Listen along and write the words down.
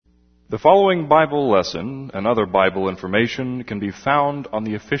The following Bible lesson and other Bible information can be found on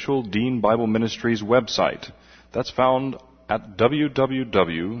the official Dean Bible Ministries website. That's found at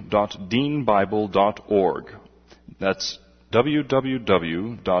www.deanbible.org. That's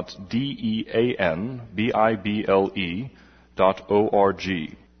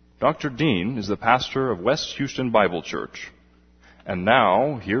www.deanbible.org. Dr. Dean is the pastor of West Houston Bible Church. And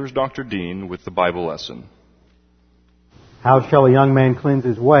now, here's Dr. Dean with the Bible lesson. How shall a young man cleanse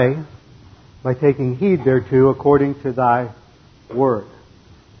his way? By taking heed thereto according to thy word.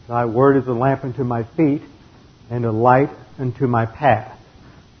 Thy word is a lamp unto my feet and a light unto my path.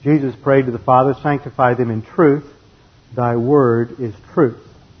 Jesus prayed to the Father, sanctify them in truth. Thy word is truth.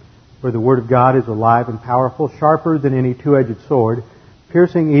 For the word of God is alive and powerful, sharper than any two-edged sword,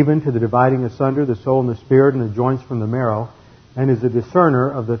 piercing even to the dividing asunder the soul and the spirit and the joints from the marrow, and is a discerner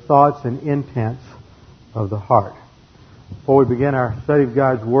of the thoughts and intents of the heart. Before we begin our study of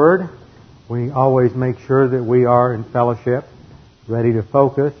God's word, we always make sure that we are in fellowship, ready to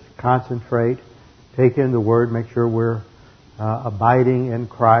focus, concentrate, take in the Word, make sure we're abiding in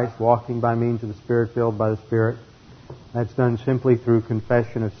Christ, walking by means of the Spirit, filled by the Spirit. That's done simply through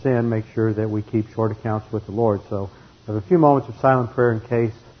confession of sin, make sure that we keep short accounts with the Lord. So we have a few moments of silent prayer in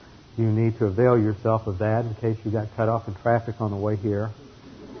case you need to avail yourself of that, in case you got cut off in traffic on the way here,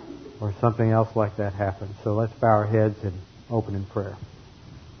 or something else like that happened. So let's bow our heads and open in prayer.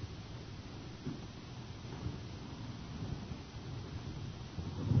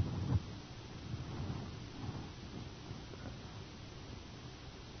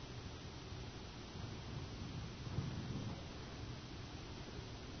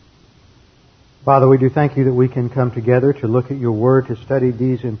 Father, we do thank you that we can come together to look at your word, to study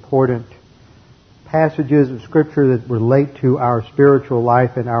these important passages of Scripture that relate to our spiritual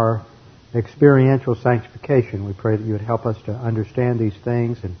life and our experiential sanctification. We pray that you would help us to understand these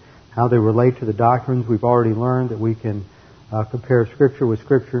things and how they relate to the doctrines we've already learned, that we can compare Scripture with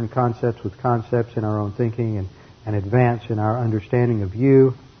Scripture and concepts with concepts in our own thinking and advance in our understanding of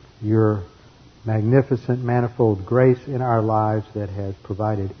you, your magnificent, manifold grace in our lives that has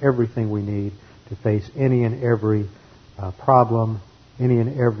provided everything we need to face any and every problem, any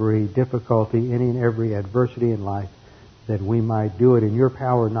and every difficulty, any and every adversity in life, that we might do it in your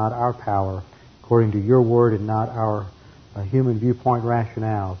power, not our power, according to your word and not our human viewpoint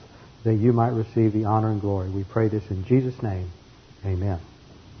rationales, that you might receive the honor and glory. We pray this in Jesus' name. Amen.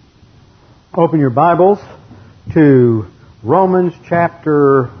 Open your Bibles to Romans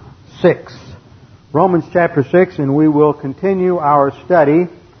chapter 6. Romans chapter 6, and we will continue our study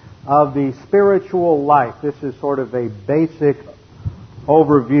of the spiritual life. This is sort of a basic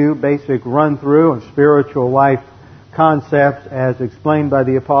overview, basic run-through of spiritual life concepts as explained by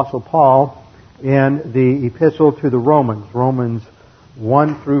the Apostle Paul in the Epistle to the Romans. Romans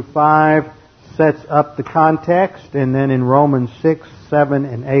 1 through 5 sets up the context, and then in Romans 6, 7,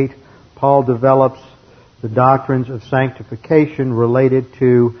 and 8, Paul develops the doctrines of sanctification related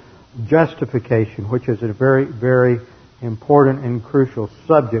to justification, which is a very, very important and crucial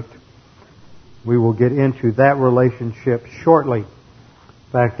subject. We will get into that relationship shortly. In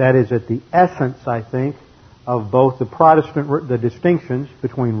fact, that is at the essence, I think, of both the distinctions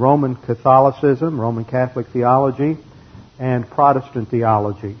between Roman Catholicism, Roman Catholic theology, and Protestant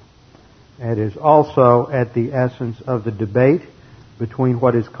theology. It is also at the essence of the debate between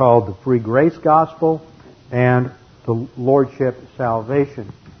what is called the free grace gospel and the lordship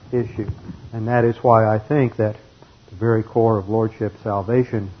salvation issue. And that is why I think that the very core of lordship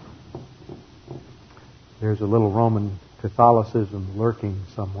salvation, there's a little Roman Catholicism lurking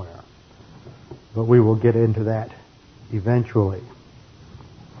somewhere. But we will get into that eventually.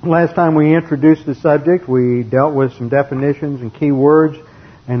 Last time we introduced the subject, we dealt with some definitions and key words,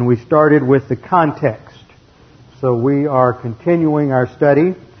 and we started with the context. So we are continuing our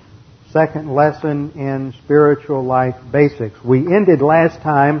study. Second lesson in spiritual life basics. We ended last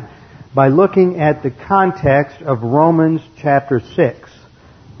time by looking at the context of Romans chapter 6.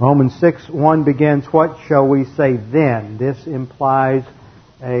 Romans 6:1 begins, "What shall we say then?" This implies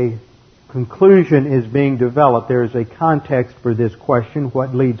a conclusion is being developed. There is a context for this question,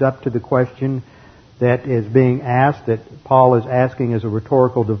 what leads up to the question that is being asked, that Paul is asking as a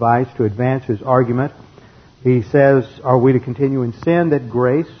rhetorical device to advance his argument. He says, are we to continue in sin that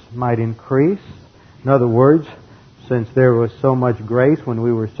grace might increase? In other words, since there was so much grace when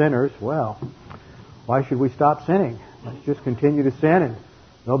we were sinners, well, why should we stop sinning? Let's just continue to sin and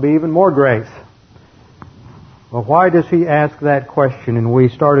there'll be even more grace. Well, why does he ask that question? And we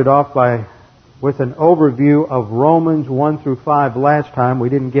started off with an overview of Romans 1 through 5 last time. We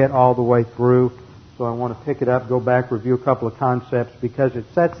didn't get all the way through, so I want to pick it up, go back, review a couple of concepts, because it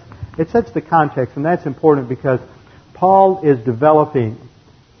it sets the context, and that's important because Paul is developing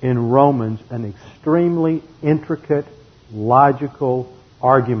in Romans an extremely intricate, logical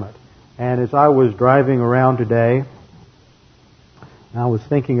argument. And as I was driving around today, and I was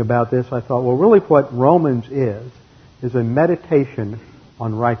thinking about this, I thought, well, really what Romans is a meditation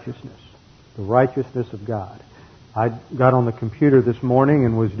on righteousness, the righteousness of God. I got on the computer this morning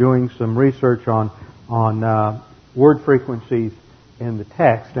and was doing some research on word frequencies in the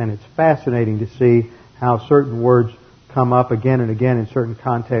text, and it's fascinating to see how certain words come up again and again in certain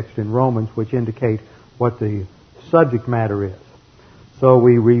contexts in Romans, which indicate what the subject matter is. So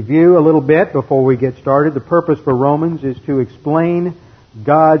we review a little bit before we get started. The purpose for Romans is to explain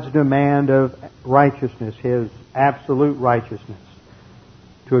God's demand of righteousness, His absolute righteousness,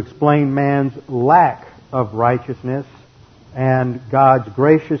 to explain man's lack of righteousness, and God's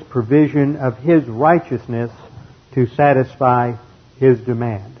gracious provision of His righteousness to satisfy His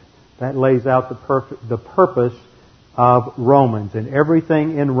demand. That lays out the purpose of Romans, and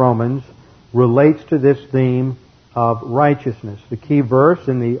everything in Romans relates to this theme of righteousness. The key verse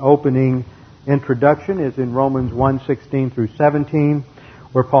in the opening introduction is in Romans 1:16 through 17,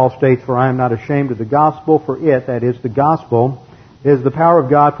 where Paul states, "For I am not ashamed of the gospel, for it," that is, the gospel, "is the power of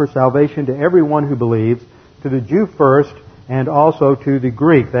God for salvation to everyone who believes, to the Jew first, and also to the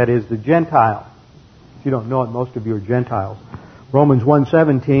Greek," that is, the Gentile. If you don't know it, most of you are Gentiles. Romans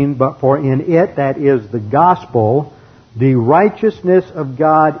 1:17, "But for in it," that is, the gospel, "the righteousness of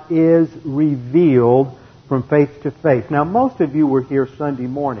God is revealed from faith to faith." Now, most of you were here Sunday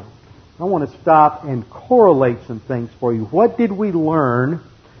morning. I want to stop and correlate some things for you. What did we learn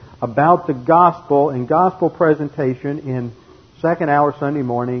about the gospel and gospel presentation in second hour Sunday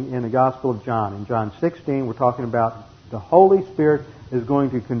morning in the Gospel of John? In John 16, we're talking about the Holy Spirit is going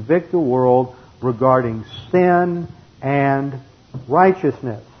to convict the world regarding sin and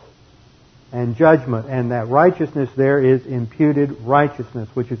righteousness and judgment. And that righteousness there is imputed righteousness,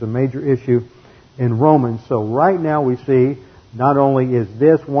 which is a major issue in Romans. So right now we see not only is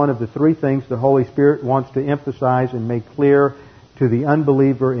this one of the three things the Holy Spirit wants to emphasize and make clear to the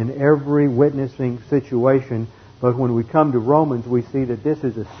unbeliever in every witnessing situation, but when we come to Romans, we see that this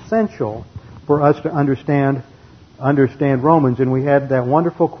is essential for us to understand Romans. And we had that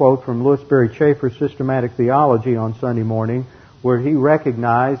wonderful quote from Louis Berry Chafer's Systematic Theology on Sunday morning, where he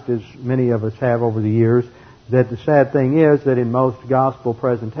recognized, as many of us have over the years, that the sad thing is that in most gospel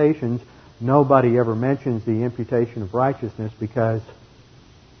presentations, nobody ever mentions the imputation of righteousness because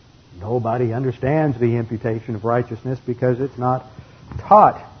nobody understands the imputation of righteousness because it's not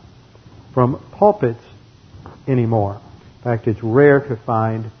taught from pulpits anymore. In fact, it's rare to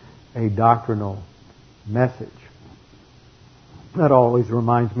find a doctrinal message. That always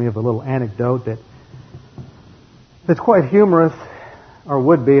reminds me of a little anecdote that's quite humorous, or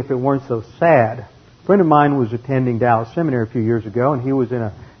would be if it weren't so sad. A friend of mine was attending Dallas Seminary a few years ago, and he was in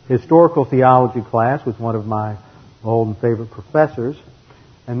a historical theology class with one of my old and favorite professors.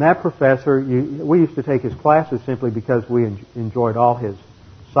 And that professor, we used to take his classes simply because we enjoyed all his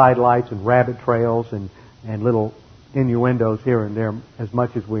sidelights and rabbit trails and little innuendos here and there as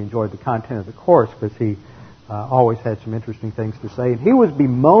much as we enjoyed the content of the course, because he always had some interesting things to say. And he was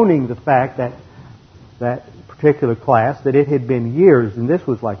bemoaning the fact that particular class, that it had been years, and this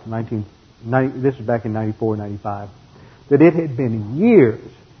was like this was back in 94, 95, that it had been years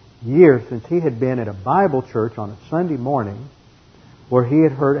since he had been at a Bible church on a Sunday morning where he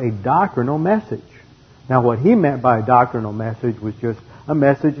had heard a doctrinal message. Now, what he meant by a doctrinal message was just a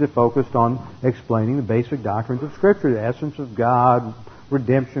message that focused on explaining the basic doctrines of Scripture, the essence of God,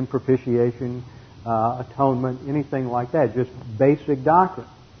 redemption, propitiation, atonement, anything like that, just basic doctrine.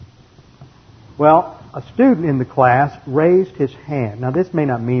 Well, a student in the class raised his hand. Now, this may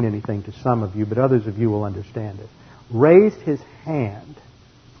not mean anything to some of you, but others of you will understand it. Raised his hand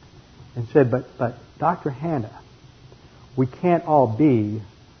and said, but Dr. Hanna, we can't all be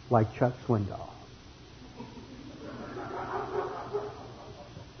like Chuck Swindoll.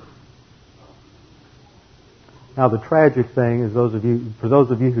 Now, the tragic thing is, for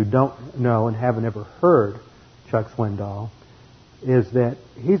those of you who don't know and haven't ever heard Chuck Swindoll, is that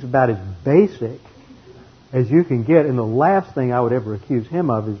he's about as basic as you can get, and the last thing I would ever accuse him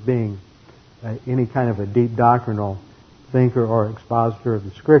of is being any kind of a deep doctrinal thinker or expositor of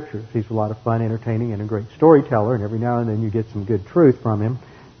the Scriptures. He's a lot of fun, entertaining, and a great storyteller, and every now and then you get some good truth from him,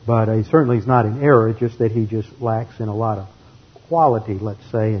 but he certainly is not in error. It's just that he just lacks in a lot of quality, let's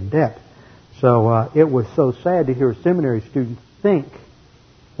say, and depth. So it was so sad to hear a seminary student think.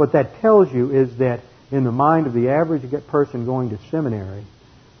 What that tells you is that in the mind of the average person going to seminary,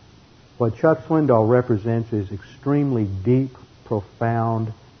 what Chuck Swindoll represents is extremely deep,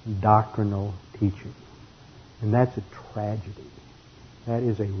 profound doctrinal teaching. And that's a tragedy. That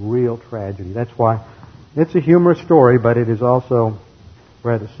is a real tragedy. That's why it's a humorous story, but it is also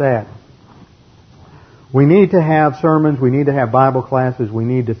rather sad. We need to have sermons, we need to have Bible classes, we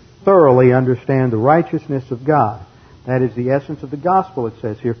need to thoroughly understand the righteousness of God. That is the essence of the gospel, it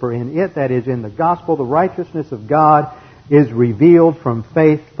says here. For in it, that is in the gospel, the righteousness of God is revealed from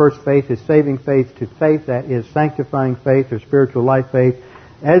faith. First faith is saving faith to faith, that is sanctifying faith or spiritual life faith.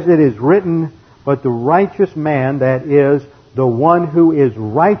 As it is written, but the righteous man, that is the one who is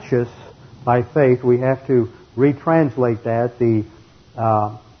righteous by faith. We have to retranslate that. The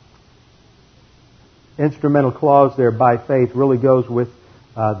instrumental clause there, by faith, really goes with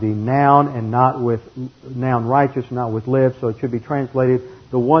the noun and not with noun righteous, not with live. So it should be translated,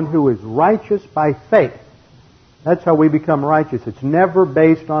 the one who is righteous by faith. That's how we become righteous. It's never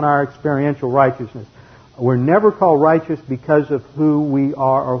based on our experiential righteousness. We're never called righteous because of who we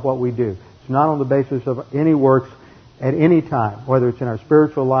are or what we do. It's not on the basis of any works at any time, whether it's in our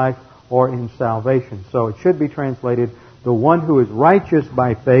spiritual life or in salvation. So it should be translated, the one who is righteous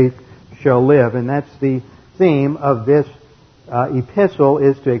by faith shall live. And that's the theme of this epistle,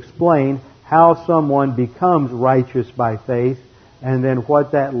 is to explain how someone becomes righteous by faith and then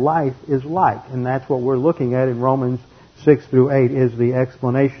what that life is like. And that's what we're looking at in Romans 6 through 8, is the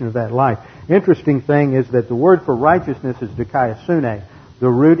explanation of that life. Interesting thing is that the word for righteousness is dikaiosune. The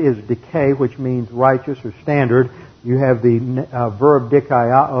root is dike, which means righteous or standard. You have the verb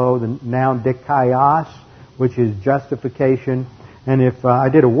dikaiao, the noun dikaios, which is justification. And if I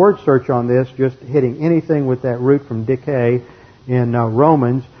did a word search on this, just hitting anything with that root from dike in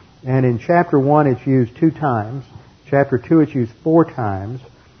Romans, and in chapter 1 it's used 2 times. Chapter 2 it's used 4 times.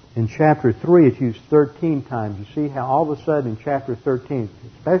 In chapter 3 it's used 13 times. You see how all of a sudden in chapter 13,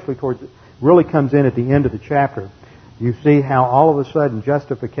 especially really comes in at the end of the chapter, you see how all of a sudden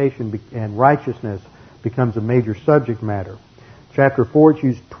justification and righteousness becomes a major subject matter. Chapter 4 it's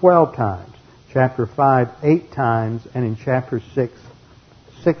used 12 times. Chapter 5, 8 times. And in chapter 6,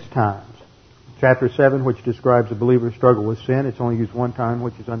 6 times. Chapter 7, which describes the believer's struggle with sin, it's only used 1 time,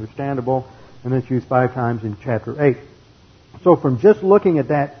 which is understandable. And then it's used 5 times in chapter 8. So from just looking at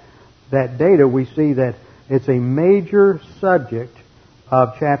that data, we see that it's a major subject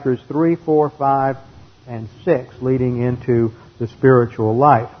of chapters 3, 4, 5, and 6, leading into the spiritual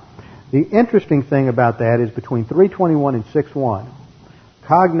life. The interesting thing about that is between 3:21 and 6:1,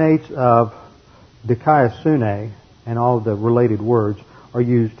 cognates of dikaiosune and all of the related words are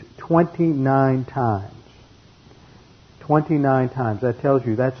used 29 times. 29 times. That tells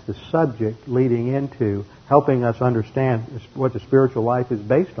you that's the subject leading into helping us understand what the spiritual life is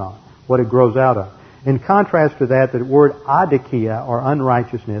based on, what it grows out of. In contrast to that, the word adikia, or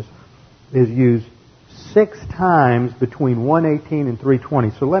unrighteousness, is used 6 times between 118 and 320.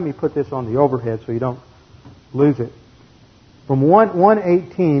 So let me put this on the overhead so you don't lose it. From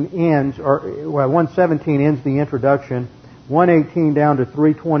 118 ends, or 117 ends the introduction. 118 down to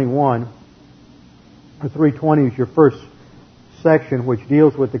 321, or 320 is your first section, which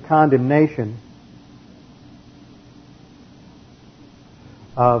deals with the condemnation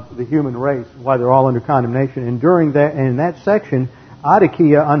of the human race, why they're all under condemnation. And in that section,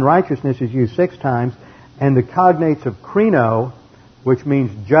 adikia, unrighteousness, is used 6 times, and the cognates of krino, which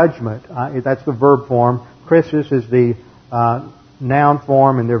means judgment, that's the verb form. Krisis is the noun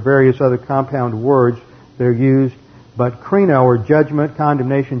form, and there are various other compound words that are used. But krino, or judgment,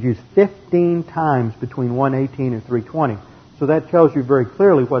 condemnation, is used 15 times between 118 and 320. So that tells you very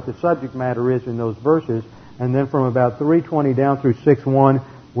clearly what the subject matter is in those verses. And then from about 320 down through 6:1,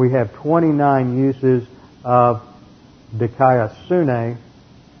 we have 29 uses of dikaiosune,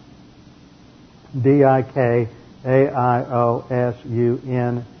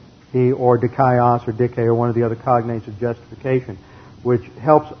 D-I-K-A-I-O-S-U-N-E, or dikaios, or dike, or one of the other cognates of justification, which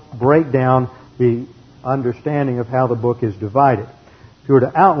helps break down the understanding of how the book is divided. If you were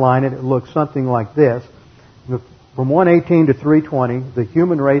to outline it, it looks something like this. From 118 to 320, the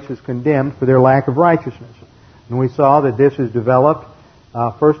human race is condemned for their lack of righteousness. And we saw that this is developed,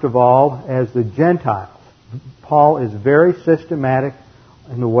 first of all, as the Gentiles. Paul is very systematic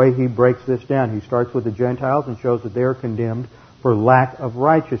in the way he breaks this down. He starts with the Gentiles and shows that they are condemned for lack of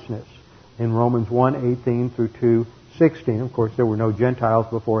righteousness in Romans 1:18 through 2:16. Of course, there were no Gentiles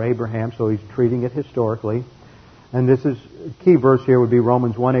before Abraham, so he's treating it historically. And this is, a key verse here would be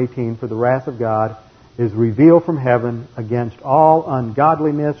Romans 1:18, for the wrath of God is revealed from heaven against all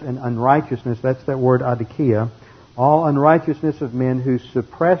ungodliness and unrighteousness. That's that word adikia. All unrighteousness of men who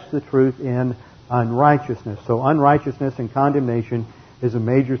suppress the truth in unrighteousness. So unrighteousness and condemnation is a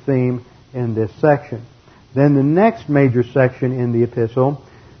major theme in this section. Then the next major section in the epistle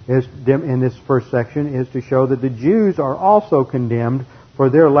in this first section is to show that the Jews are also condemned for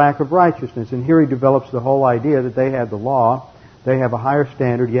their lack of righteousness. And here he develops the whole idea that they have the law, they have a higher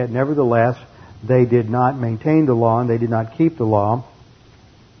standard, yet nevertheless they did not maintain the law and they did not keep the law.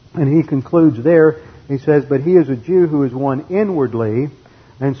 And he concludes there, he says, but he is a Jew who is one inwardly,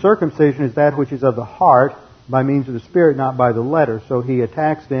 and circumcision is that which is of the heart by means of the Spirit, not by the letter. So he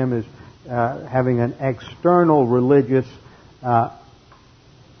attacks them as having an external religious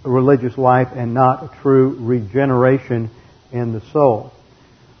life and not a true regeneration in the soul.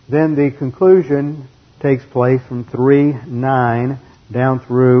 Then the conclusion takes place from 3:9 down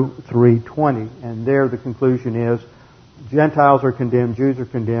through 3:20. And there the conclusion is, Gentiles are condemned, Jews are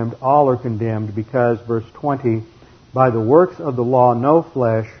condemned, all are condemned because, verse 20, by the works of the law no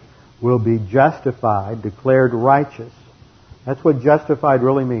flesh will be justified, declared righteous. That's what justified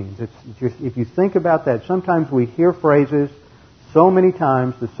really means. It's just, if you think about that, sometimes we hear phrases so many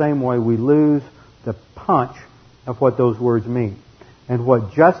times the same way we lose the punch of what those words mean. And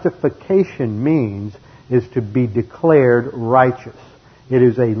what justification means is to be declared righteous. It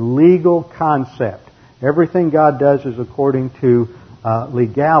is a legal concept. Everything God does is according to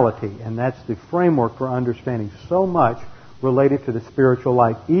legality, and that's the framework for understanding so much related to the spiritual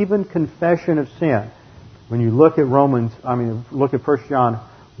life. Even confession of sin. When you look at look at 1 John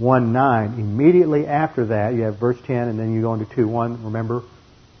 1:9, immediately after that you have verse 10, and then you go into 2:1. Remember,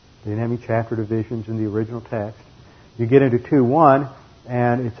 they didn't have any chapter divisions in the original text. You get into 2:1,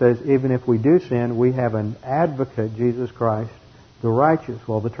 and it says, even if we do sin, we have an advocate, Jesus Christ, the righteous.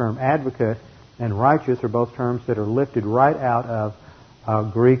 Well, the term advocate and righteous are both terms that are lifted right out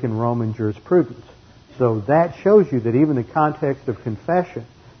of Greek and Roman jurisprudence. So that shows you that even the context of confession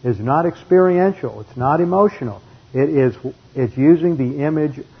is not experiential. It's not emotional. It's using the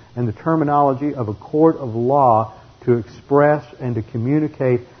image and the terminology of a court of law to express and to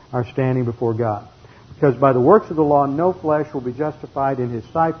communicate our standing before God. Because by the works of the law, no flesh will be justified in His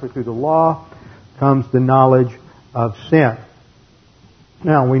sight, for through the law comes the knowledge of sin.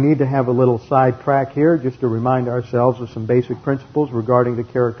 Now, we need to have a little sidetrack here just to remind ourselves of some basic principles regarding the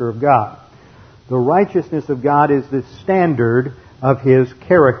character of God. The righteousness of God is the standard of His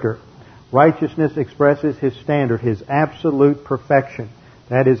character. Righteousness expresses His standard, His absolute perfection.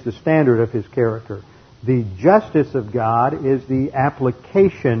 That is the standard of His character. The justice of God is the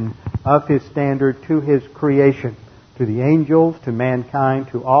application of His standard to His creation, to the angels, to mankind,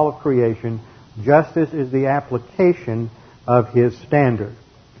 to all of creation. Justice is the application of His standard.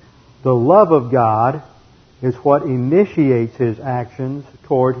 The love of God is what initiates His actions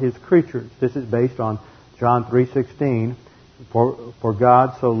toward His creatures. This is based on John 3:16. For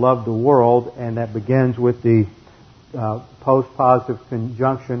God so loved the world, and that begins with the post-positive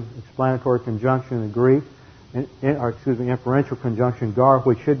conjunction, explanatory conjunction in the Greek, inferential conjunction gar,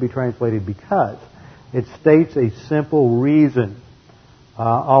 which should be translated because. It states a simple reason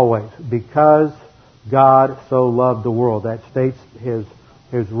always. Because God so loved the world. That states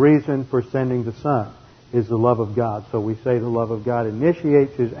His reason for sending the Son is the love of God. So we say the love of God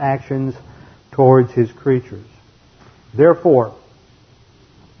initiates His actions towards His creatures. Therefore,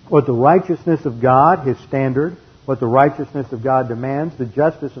 what the righteousness of God, His standard, what the righteousness of God demands, the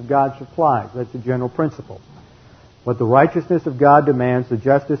justice of God supplies. That's a general principle. What the righteousness of God demands, the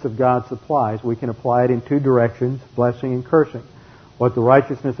justice of God supplies. We can apply it in two directions, blessing and cursing. What the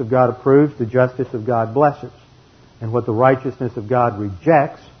righteousness of God approves, the justice of God blesses. And what the righteousness of God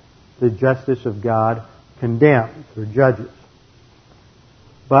rejects, the justice of God condemns or judges.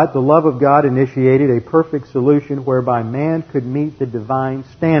 But the love of God initiated a perfect solution whereby man could meet the divine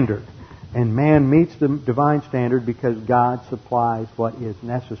standard. And man meets the divine standard because God supplies what is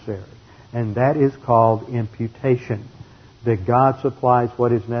necessary. And that is called imputation. That God supplies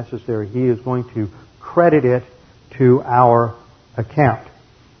what is necessary. He is going to credit it to our account.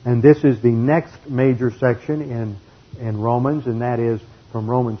 And this is the next major section in Romans, and that is from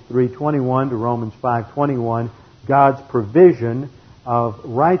Romans 3:21 to Romans 5:21, God's provision of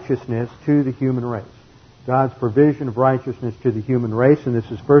righteousness to the human race. God's provision of righteousness to the human race, and this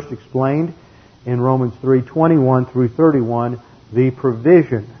is first explained in Romans 3:21 through 31, the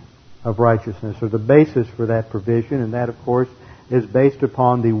provision of righteousness, or the basis for that provision, and that, of course, is based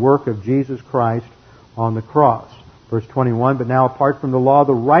upon the work of Jesus Christ on the cross. Verse 21, but now apart from the law,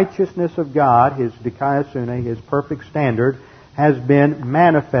 the righteousness of God, His dikaiosune, His perfect standard, has been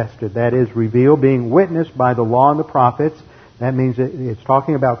manifested. That is, revealed, being witnessed by the law and the prophets. That means it's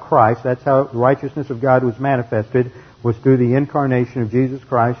talking about Christ. That's how the righteousness of God was manifested, was through the incarnation of Jesus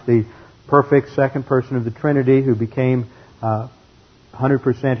Christ, the perfect second person of the Trinity who became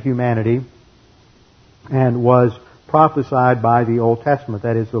 100% humanity and was prophesied by the Old Testament,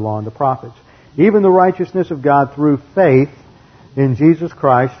 that is, the law and the prophets. Even the righteousness of God through faith in Jesus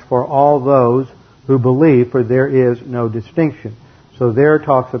Christ for all those who believe, for there is no distinction. So there it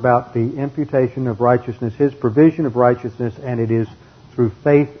talks about the imputation of righteousness, His provision of righteousness, and it is through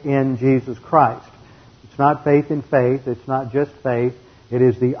faith in Jesus Christ. It's not faith in faith. It's not just faith. It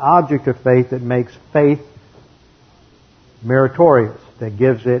is the object of faith that makes faith meritorious, that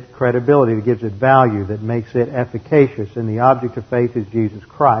gives it credibility, that gives it value, that makes it efficacious. And the object of faith is Jesus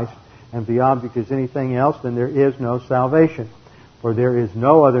Christ. And if the object is anything else, then there is no salvation. For there is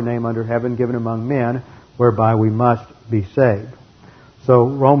no other name under heaven given among men whereby we must be saved. So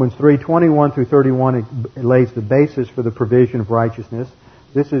Romans 3:21 through 31 lays the basis for the provision of righteousness.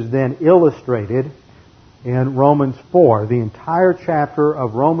 This is then illustrated in Romans 4. The entire chapter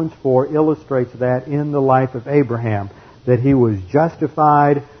of Romans 4 illustrates that in the life of Abraham, that he was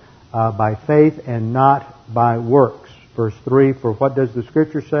justified by faith and not by works. Verse 3, for what does the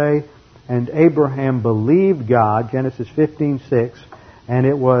Scripture say? And Abraham believed God, Genesis 15:6, and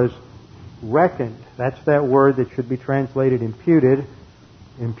it was reckoned. That's that word that should be translated imputed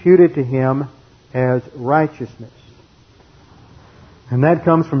to him as righteousness. And that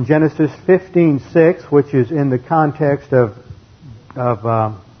comes from Genesis 15:6, which is in the context of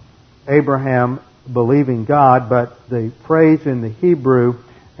Abraham believing God, but the phrase in the Hebrew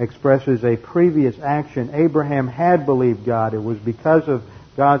expresses a previous action. Abraham had believed God. It was because of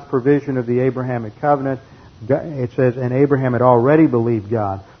God's provision of the Abrahamic covenant. It says, and Abraham had already believed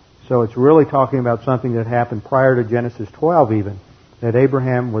God. So it's really talking about something that happened prior to Genesis 12 even, that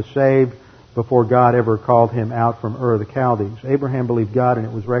Abraham was saved before God ever called him out from Ur of the Chaldees. Abraham believed God, and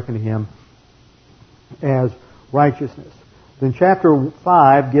it was reckoned to him as righteousness. Then chapter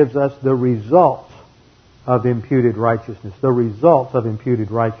 5 gives us the results of imputed righteousness. The results of imputed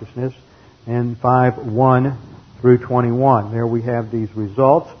righteousness in 5:1 through 21. There we have these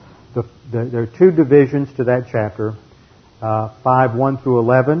results. There are two divisions to that chapter, 5:1 through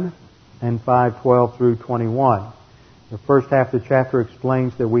 11 and 5:12 through 21. The first half of the chapter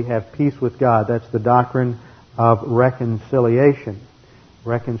explains that we have peace with God. That's the doctrine of reconciliation.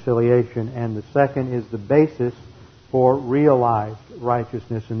 And the second is the basis for realized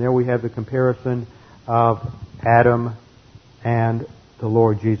righteousness. And there we have the comparison of Adam and the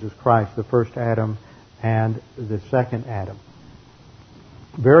Lord Jesus Christ, the first Adam and the second Adam.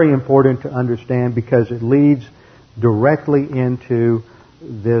 Very important to understand because it leads directly into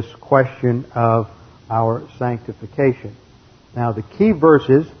this question of our sanctification. Now, the key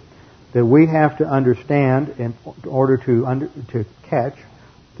verses that we have to understand in order to catch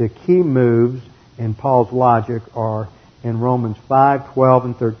the key moves in Paul's logic are in Romans 5:12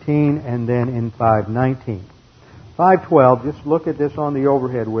 and 13, and then in 5:19. 5:12, just look at this on the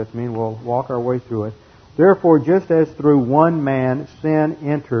overhead with me, and we'll walk our way through it. Therefore, just as through one man sin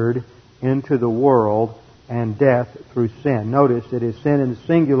entered into the world, and death through sin. Notice it is sin in the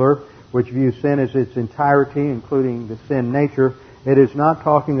singular, which views sin as its entirety, including the sin nature. It is not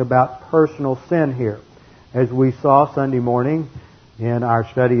talking about personal sin here. As we saw Sunday morning in our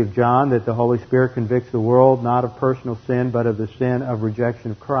study of John, that the Holy Spirit convicts the world not of personal sin, but of the sin of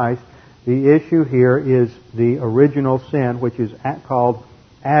rejection of Christ. The issue here is the original sin, which is called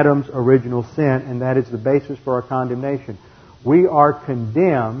Adam's original sin, and that is the basis for our condemnation. We are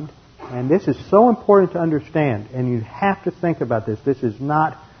condemned, and this is so important to understand, and you have to think about this. This is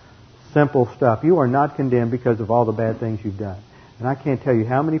not simple stuff. You are not condemned because of all the bad things you've done. And I can't tell you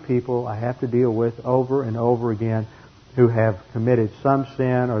how many people I have to deal with over and over again who have committed some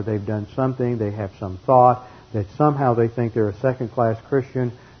sin, or they've done something, they have some thought that somehow they think they're a second-class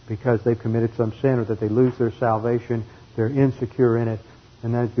Christian because they've committed some sin, or that they lose their salvation, they're insecure in it,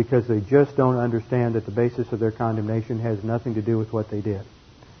 and that's because they just don't understand that the basis of their condemnation has nothing to do with what they did.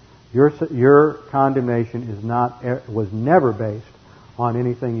 Your condemnation was never based on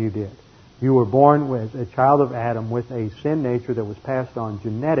anything you did. You were born with a child of Adam with a sin nature that was passed on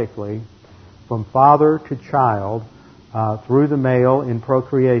genetically from father to child through the male in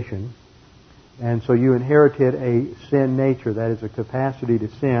procreation. And so you inherited a sin nature, that is a capacity to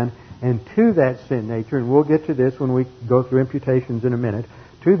sin. And to that sin nature, and we'll get to this when we go through imputations in a minute,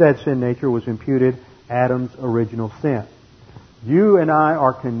 to that sin nature was imputed Adam's original sin. You and I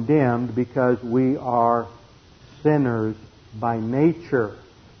are condemned because we are sinners by nature.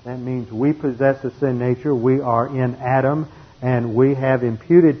 That means we possess a sin nature. We are in Adam, and we have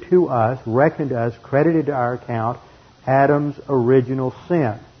imputed to us, reckoned us, credited to our account, Adam's original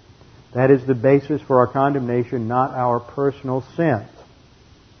sin. That is the basis for our condemnation, not our personal sins.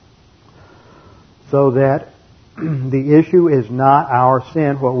 So that the issue is not our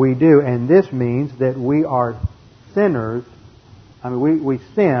sin, what we do, and this means that we are sinners. I mean, we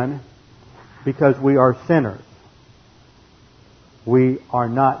sin because we are sinners. We are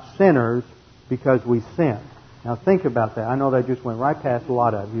not sinners because we sin. Now think about that. I know that just went right past a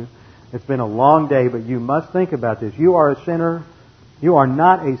lot of you. It's been a long day, but you must think about this. You are a sinner. You are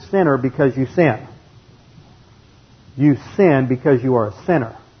not a sinner because you sin. You sin because you are a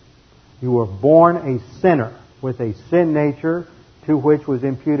sinner. You were born a sinner with a sin nature to which was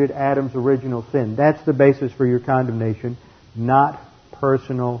imputed Adam's original sin. That's the basis for your condemnation, not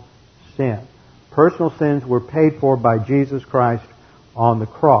personal sin. Personal sins were paid for by Jesus Christ on the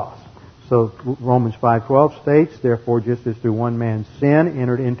cross. So Romans 5:12 states, therefore, just as through one man's sin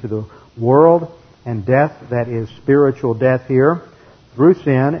entered into the world, and death, that is spiritual death here, through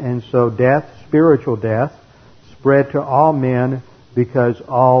sin, and so death, spiritual death, spread to all men because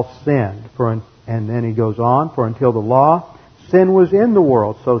all sinned. And then he goes on, for until the law, sin was in the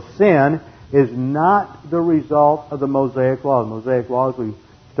world. So sin is not the result of the Mosaic Law. The Mosaic Law, as we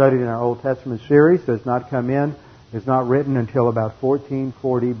studied in our Old Testament series, does not come in, is not written until about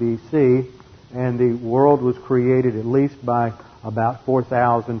 1440 B.C., and the world was created at least by about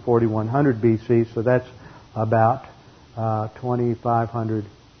 4100 B.C., so that's about 2,500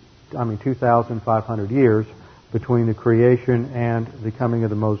 years between the creation and the coming of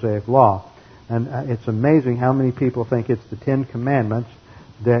the Mosaic Law. And it's amazing how many people think it's the Ten Commandments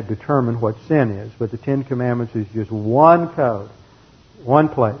that determine what sin is. But the Ten Commandments is just one code, one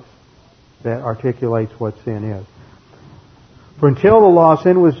place that articulates what sin is. For until the law,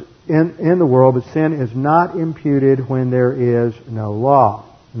 sin was in the world, but sin is not imputed when there is no law.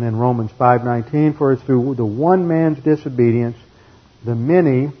 And then Romans 5:19, for it's through the one man's disobedience, the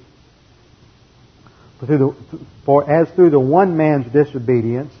many, for as through the one man's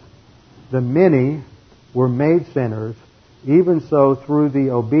disobedience, the many were made sinners, even so through the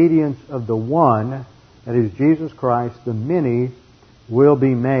obedience of the one, that is Jesus Christ, the many will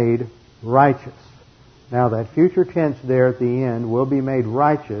be made righteous. Now that future tense there at the end, will be made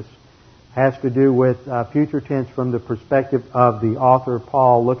righteous, has to do with future tense from the perspective of the author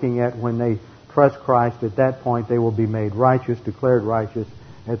Paul, looking at when they trust Christ. At that point they will be made righteous, declared righteous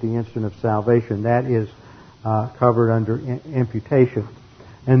at the instant of salvation. That is covered under imputation.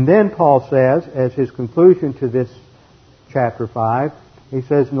 And then Paul says, as his conclusion to this chapter 5, he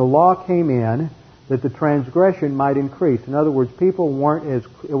says, and the law came in that the transgression might increase. In other words, people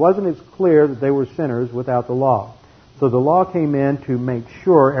it wasn't as clear that they were sinners without the law. So the law came in to make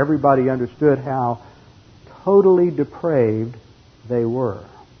sure everybody understood how totally depraved they were.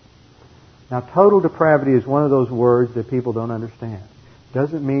 Now, total depravity is one of those words that people don't understand.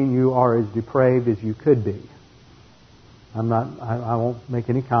 Doesn't mean you are as depraved as you could be. I won't make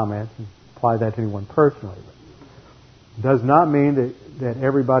any comments and apply that to anyone personally. It does not mean that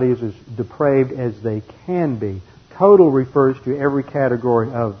everybody is as depraved as they can be. Total refers to every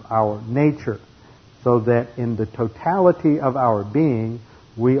category of our nature, so that in the totality of our being,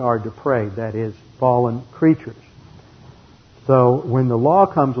 we are depraved, that is, fallen creatures. So when the law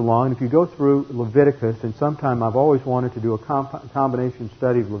comes along, if you go through Leviticus, and sometime I've always wanted to do a combination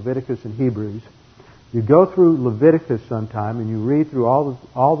study of Leviticus and Hebrews, you go through Leviticus sometime and you read through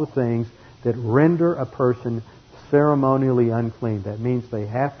all the things that render a person ceremonially unclean. That means they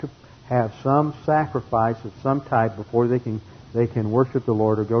have to have some sacrifice of some type before they can worship the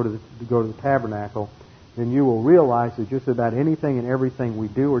Lord or go to the tabernacle. Then you will realize that just about anything and everything we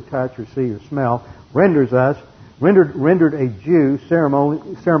do or touch or see or smell rendered a Jew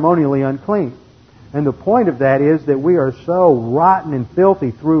ceremonially unclean. And the point of that is that we are so rotten and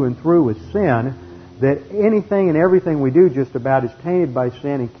filthy through and through with sin that anything and everything we do just about is tainted by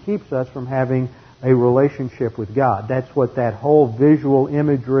sin and keeps us from having a relationship with God. That's what that whole visual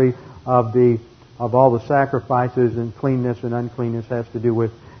imagery of all the sacrifices and cleanness and uncleanness has to do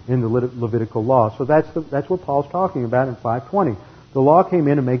with in the Levitical law. So that's what Paul's talking about in 5:20. The law came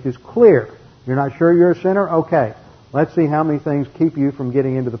in to make this clear. You're not sure you're a sinner? Okay. Let's see how many things keep you from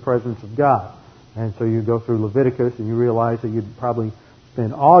getting into the presence of God. And so you go through Leviticus and you realize that you'd probably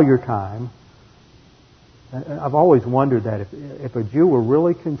spend all your time. I've always wondered that if a Jew were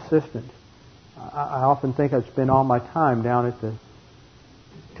really consistent, I often think I'd spend all my time down at the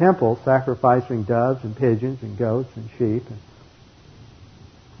temple sacrificing doves and pigeons and goats and sheep.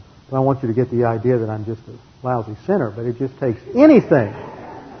 But I want you to get the idea that I'm just a lousy sinner, but it just takes anything,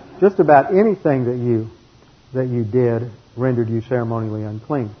 just about anything that you did rendered you ceremonially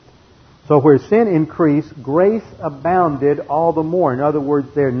unclean. So where sin increased, grace abounded all the more. In other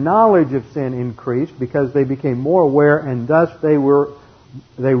words, their knowledge of sin increased because they became more aware, and thus they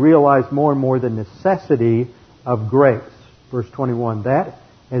realized more and more the necessity of grace. Verse 21, that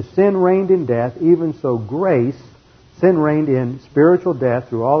as sin reigned in death, even so grace Sin reigned in spiritual death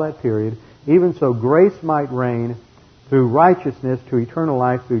through all that period. Even so, grace might reign through righteousness to eternal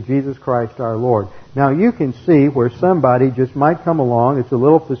life through Jesus Christ our Lord. Now you can see where somebody just might come along. It's a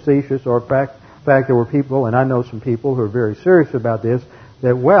little facetious, or in fact there were people, and I know some people who are very serious about this,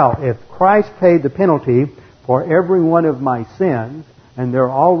 that, well, if Christ paid the penalty for every one of my sins, and they're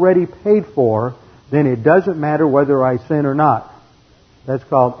already paid for, then it doesn't matter whether I sin or not. That's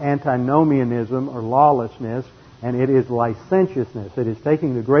called antinomianism or lawlessness, and it is licentiousness. It is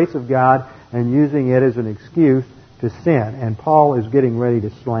taking the grace of God and using it as an excuse to sin. And Paul is getting ready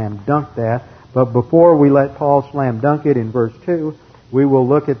to slam dunk that. But before we let Paul slam dunk it in verse 2, we will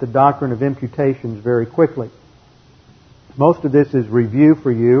look at the doctrine of imputations very quickly. Most of this is review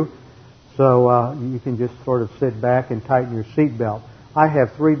for you, so you can just sort of sit back and tighten your seatbelt. I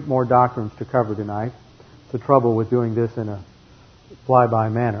have 3 more doctrines to cover tonight. It's the trouble with doing this in a fly-by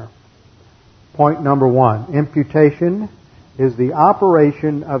manner. Point number 1. Imputation is the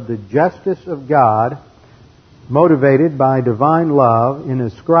operation of the justice of God motivated by divine love in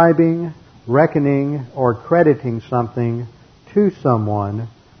ascribing, reckoning, or crediting something to someone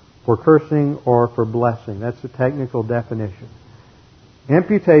for cursing or for blessing. That's the technical definition.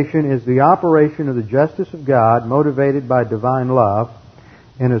 Imputation is the operation of the justice of God motivated by divine love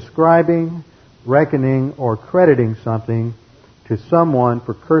in ascribing, reckoning, or crediting something to someone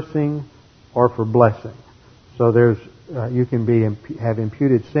for cursing or for blessing. So there's you can have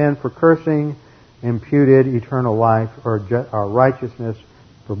imputed sin for cursing, imputed eternal life or righteousness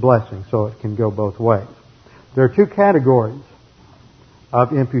for blessing. So it can go both ways. There are 2 categories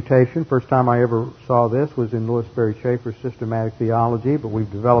of imputation. First time I ever saw this was in Louis Berry Schaeffer's Systematic Theology, but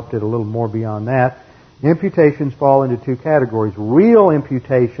we've developed it a little more beyond that. Imputations fall into 2 categories: real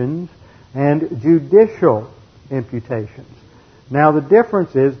imputations and judicial imputations. Now the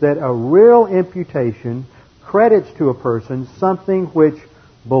difference is that a real imputation credits to a person something which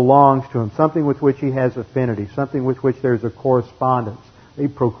belongs to him, something with which he has affinity, something with which there's a correspondence, a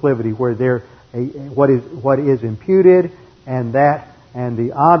proclivity, where what is imputed and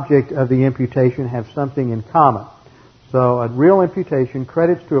the object of the imputation have something in common. So a real imputation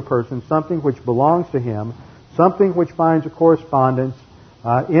credits to a person something which belongs to him, something which finds a correspondence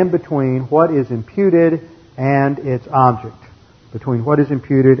in between what is imputed and its object. Between what is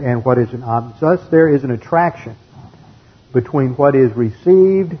imputed and what is an object. Thus there is an attraction between what is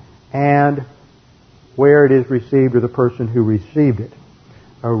received and where it is received or the person who received it.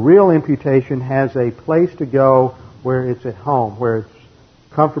 A real imputation has a place to go where it's at home, where it's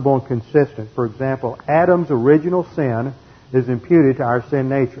comfortable and consistent. For example, Adam's original sin is imputed to our sin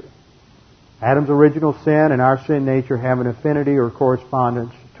nature. Adam's original sin and our sin nature have an affinity or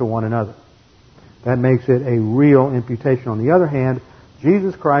correspondence to one another. That makes it a real imputation. On the other hand,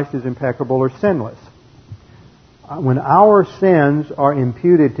 Jesus Christ is impeccable or sinless. When our sins are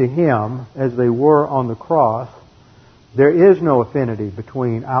imputed to Him, as they were on the cross, there is no affinity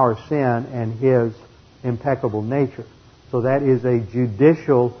between our sin and His impeccable nature. So that is a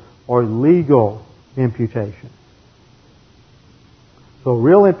judicial or legal imputation. So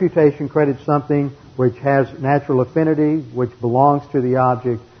real imputation credits something which has natural affinity, which belongs to the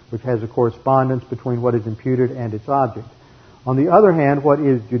object, which has a correspondence between what is imputed and its object. On the other hand, what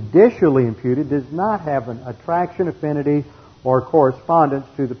is judicially imputed does not have an attraction, affinity, or correspondence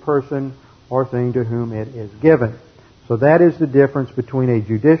to the person or thing to whom it is given. So that is the difference between a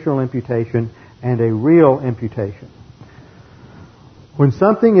judicial imputation and a real imputation. When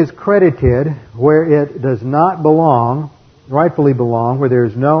something is credited where it does not belong, rightfully belong, where there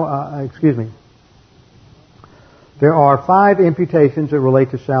is no, there are 5 imputations that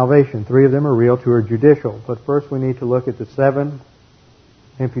relate to salvation. 3 of them are real, 2 are judicial. But first we need to look at the 7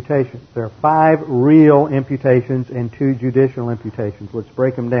 imputations. There are 5 real imputations and 2 judicial imputations. Let's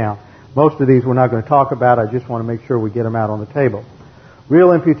break them down. Most of these we're not going to talk about. I just want to make sure we get them out on the table.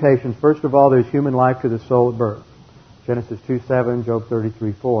 Real imputations. First of all, there's human life to the soul at birth. Genesis 2:7, Job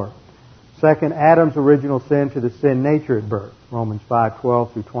 33:4. Second, Adam's original sin to the sin nature at birth. Romans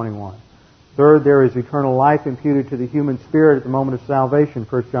 5:12 through 21. Third, there is eternal life imputed to the human spirit at the moment of salvation,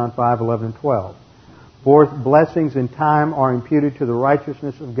 1 John 5:11 and 12. Fourth, blessings in time are imputed to the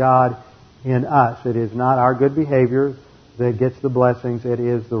righteousness of God in us. It is not our good behavior that gets the blessings. It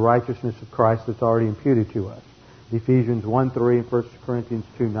is the righteousness of Christ that's already imputed to us. Ephesians 1:3 and 1 Corinthians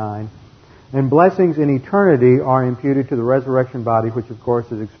 2:9. And blessings in eternity are imputed to the resurrection body, which of course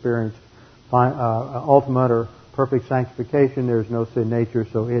has experienced ultimate or perfect sanctification. There is no sin nature,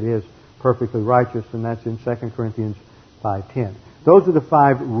 so it is perfectly righteous, and that's in 2 Corinthians 5:10. Those are the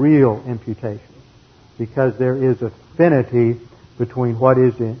 5 real imputations, because there is affinity between what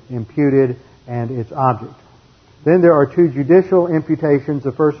is imputed and its object. Then there are two judicial imputations.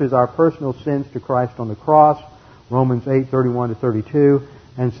 The first is our personal sins to Christ on the cross, Romans 8:31-32.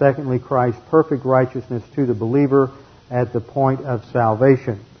 And secondly, Christ's perfect righteousness to the believer at the point of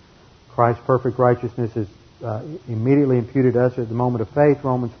salvation. Christ's perfect righteousness is immediately imputed to us at the moment of faith,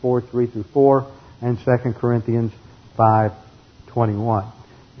 Romans 4:3-4, and 2 Corinthians 5:21.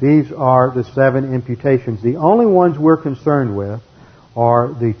 These are the 7 imputations. The only ones we're concerned with are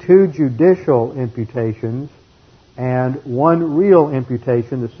the 2 judicial imputations and 1 real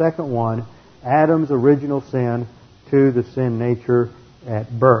imputation. The second one, Adam's original sin to the sin nature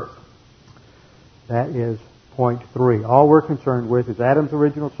at birth. That is point 3. All we're concerned with is Adam's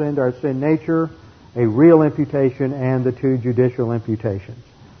original sin to our sin nature, a real imputation, and the 2 judicial imputations.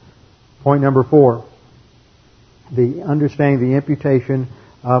 Point number 4. The understanding the imputation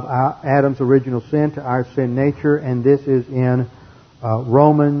of Adam's original sin to our sin nature, and this is in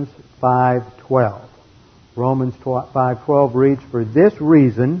Romans 5:12. Romans 5:12 reads, "For this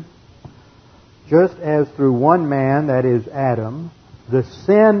reason, just as through one man, that is Adam, the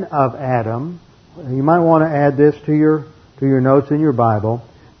sin of Adam," you might want to add this to your notes in your Bible.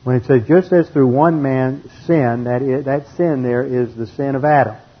 When it says, "just as through one man sin," that sin there is the sin of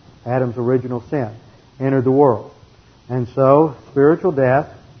Adam, Adam's original sin, entered the world. And so, spiritual death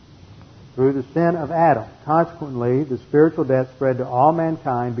through the sin of Adam. Consequently, the spiritual death spread to all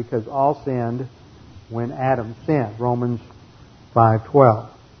mankind because all sinned when Adam sinned. Romans 5:12.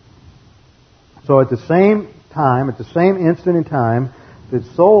 So at the same time, at the same instant in time, that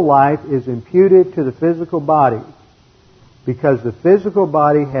soul life is imputed to the physical body because the physical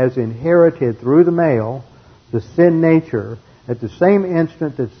body has inherited through the male the sin nature. At the same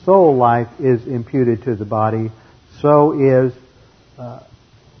instant that soul life is imputed to the body, so is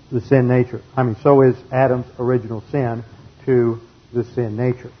the sin nature. So is Adam's original sin to the sin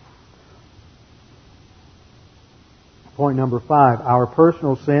nature. Point number 5. Our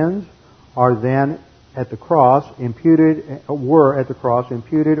personal sins are then at the cross were at the cross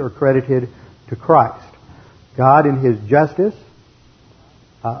imputed or credited to Christ. God in His justice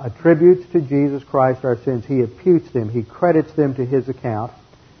attributes to Jesus Christ our sins. He imputes them. He credits them to His account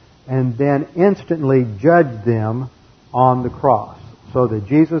and then instantly judged them on the cross. So that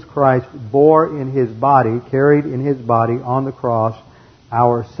Jesus Christ bore in His body, carried in His body on the cross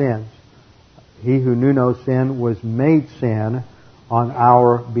our sins. He who knew no sin was made sin on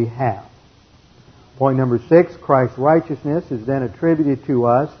our behalf. Point number 6, Christ's righteousness is then attributed to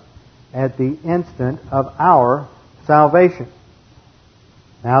us at the instant of our salvation.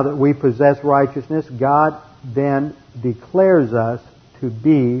 Now that we possess righteousness, God then declares us to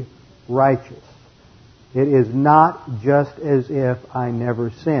be righteous. It is not just as if I never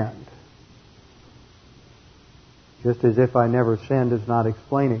sinned. Just as if I never sinned does not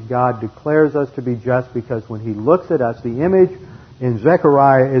explain it. God declares us to be just because when He looks at us, the image in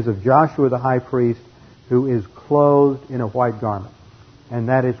Zechariah is of Joshua the high priest who is clothed in a white garment. And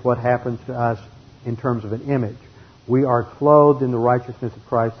that is what happens to us in terms of an image. We are clothed in the righteousness of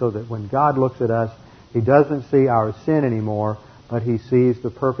Christ so that when God looks at us, He doesn't see our sin anymore, but He sees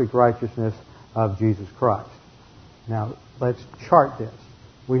the perfect righteousness of Jesus Christ. Now, let's chart this.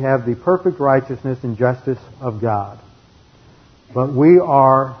 We have the perfect righteousness and justice of God. But we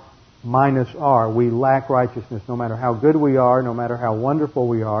are minus R. We lack righteousness no matter how good we are, no matter how wonderful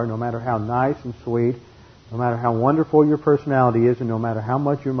we are, no matter how nice and sweet, no matter how wonderful your personality is, and no matter how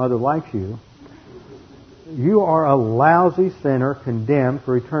much your mother likes you. You are a lousy sinner condemned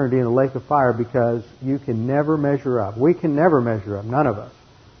for eternity in the lake of fire because you can never measure up. We can never measure up, none of us,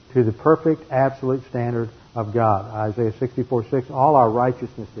 to the perfect, absolute standard of God. Isaiah 64:6, all our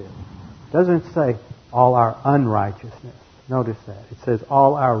righteousness is. It doesn't say all our unrighteousness. Notice that. It says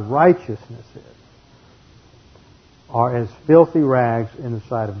all our righteousnesses are as filthy rags in the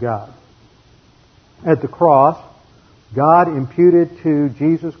sight of God. At the cross, God imputed to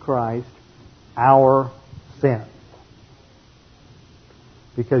Jesus Christ our sins.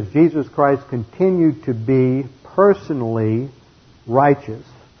 Because Jesus Christ continued to be personally righteous.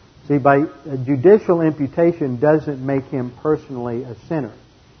 See, by judicial imputation doesn't make Him personally a sinner.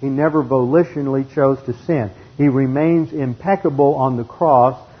 He never volitionally chose to sin. He remains impeccable on the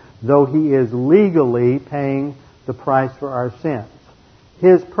cross, though He is legally paying the price for our sins.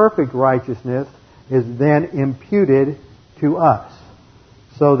 His perfect righteousness is then imputed to us,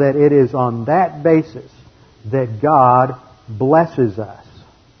 so that it is on that basis that God blesses us.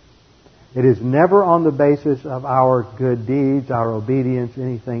 It is never on the basis of our good deeds, our obedience,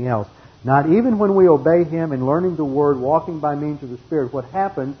 anything else. Not even when we obey Him in learning the Word, walking by means of the Spirit. What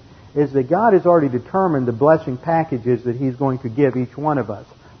happens is that God has already determined the blessing packages that He's going to give each one of us,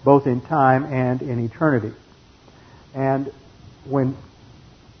 both in time and in eternity. And when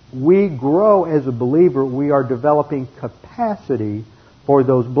we grow as a believer, we are developing capacity for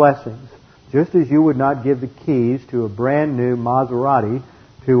those blessings. Just as you would not give the keys to a brand new Maserati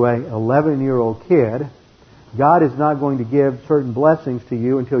to a 11-year-old kid, God is not going to give certain blessings to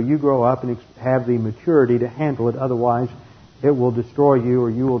you until you grow up and have the maturity to handle it. Otherwise, it will destroy you or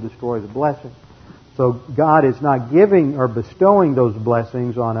you will destroy the blessing. So God is not giving or bestowing those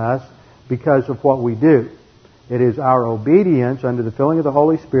blessings on us because of what we do. It is our obedience under the filling of the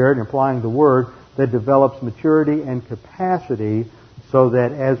Holy Spirit and applying the Word that develops maturity and capacity so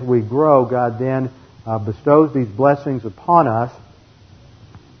that as we grow, God then bestows these blessings upon us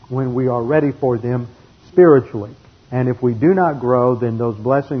when we are ready for them spiritually. And if we do not grow, then those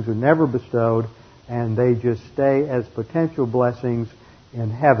blessings are never bestowed and they just stay as potential blessings in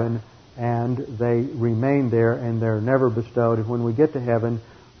heaven and they remain there and they're never bestowed. And when we get to heaven,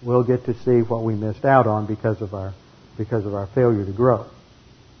 we'll get to see what we missed out on because of our failure to grow.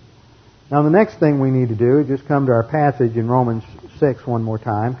 Now the next thing we need to do is just come to our passage in Romans 6 one more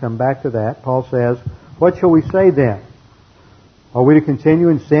time. Come back to that. Paul says, "What shall we say then? Are we to continue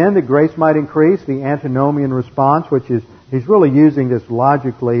in sin that grace might increase?" The antinomian response, which is, he's really using this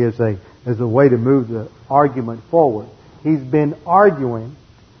logically as a way to move the argument forward. He's been arguing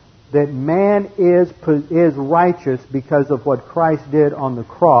that man is righteous because of what Christ did on the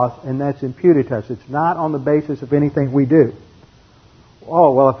cross, and that's imputed to us. It's not on the basis of anything we do.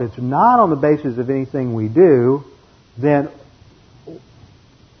 Oh, well, if it's not on the basis of anything we do, then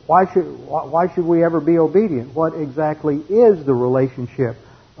why should we ever be obedient? What exactly is the relationship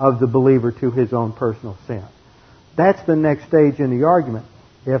of the believer to his own personal sin? That's the next stage in the argument.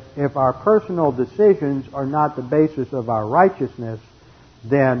 If our personal decisions are not the basis of our righteousness,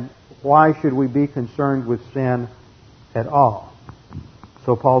 then why should we be concerned with sin at all?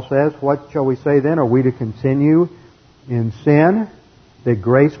 So Paul says, "What shall we say then? Are we to continue in sin that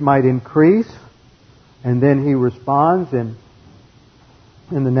grace might increase?" And then he responds in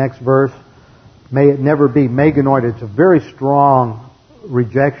the next verse, "May it never be." Meganoid, it's a very strong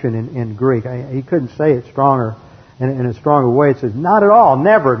rejection in Greek. He couldn't say it stronger in a stronger way. It says, "Not at all,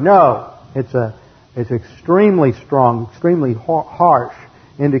 never, no." It's extremely strong, extremely harsh,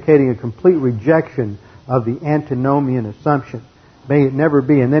 indicating a complete rejection of the antinomian assumption. May it never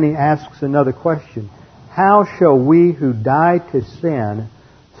be. And then he asks another question. How shall we who died to sin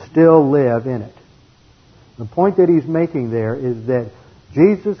still live in it? The point that he's making there is that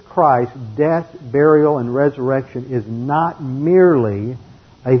Jesus Christ's death, burial, and resurrection is not merely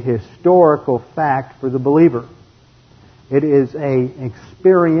a historical fact for the believer. It is an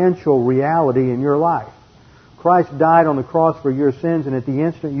experiential reality in your life. Christ died on the cross for your sins, and at the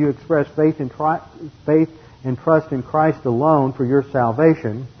instant you express faith and trust in Christ alone for your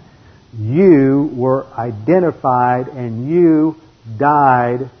salvation, you were identified and you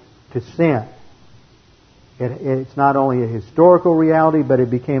died to sin. It's not only a historical reality, but it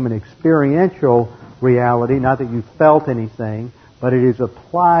became an experiential reality. Not that you felt anything, but it is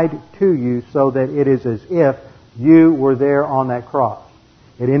applied to you so that it is as if you were there on that cross.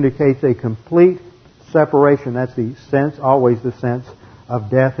 It indicates a complete separation. That's the sense, always the sense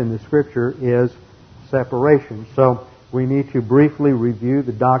of death in the Scripture is separation. So we need to briefly review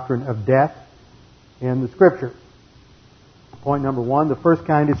the doctrine of death in the Scripture. Point number one, the first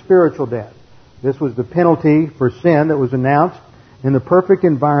kind is spiritual death. This was the penalty for sin that was announced in the perfect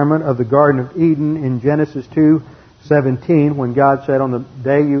environment of the Garden of Eden in Genesis 2:17, when God said, "On the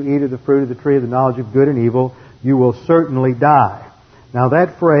day you eat of the fruit of the tree of the knowledge of good and evil, you will certainly die." Now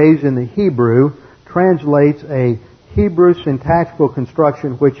that phrase in the Hebrew translates a Hebrew syntactical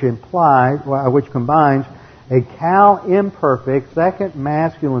construction which combines a cow imperfect second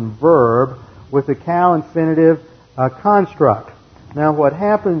masculine verb with a cow infinitive construct. Now what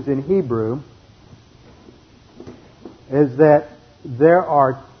happens in Hebrew is that there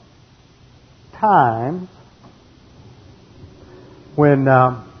are times when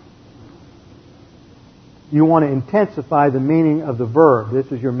you want to intensify the meaning of the verb.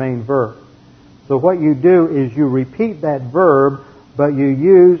 This is your main verb. So what you do is you repeat that verb, but you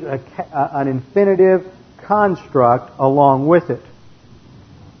use an infinitive construct along with it.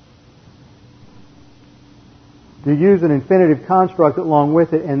 You use an infinitive construct along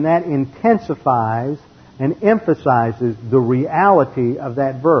with it, and that intensifies and emphasizes the reality of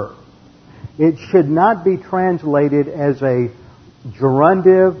that verb. It should not be translated as a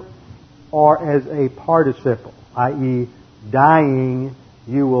gerundive or as a participle, i.e., dying,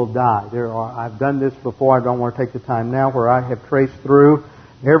 you will die. I've done this before, I don't want to take the time now, where I have traced through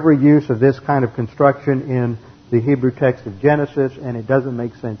every use of this kind of construction in the Hebrew text of Genesis, and it doesn't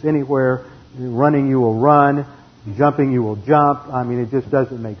make sense anywhere. Running, you will run. jumping you will jump. I mean, it just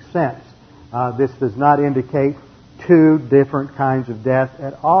doesn't make sense. This does not indicate two different kinds of death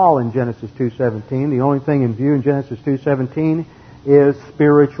at all in Genesis 2:17. The only thing in view in Genesis 2:17 is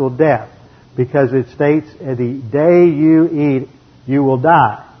spiritual death, because it states, the day you eat, you will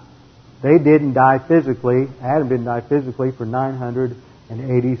die. They didn't die physically. Adam didn't die physically for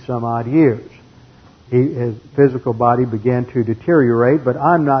 980 some odd years. His physical body began to deteriorate, but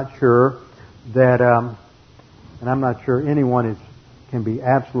I'm not sure that, and I'm not sure anyone can be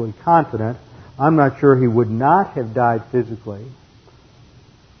absolutely confident, I'm not sure he would not have died physically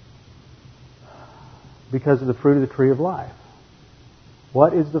because of the fruit of the tree of life.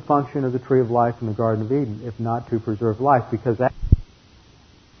 What is the function of the tree of life in the Garden of Eden, if not to preserve life? Because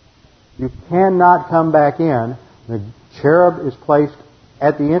you cannot come back in. The cherub is placed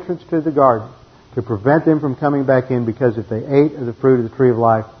at the entrance to the garden to prevent them from coming back in, because if they ate of the fruit of the tree of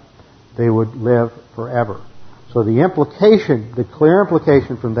life, they would live forever. So the implication, the clear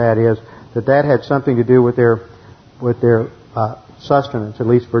implication from that is that had something to do with their sustenance, at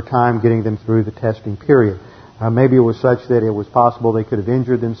least for a time, getting them through the testing period. Maybe it was such that it was possible they could have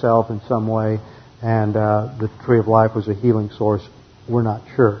injured themselves in some way, and the tree of life was a healing source. We're not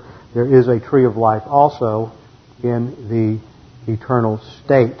sure. There is a tree of life also in the eternal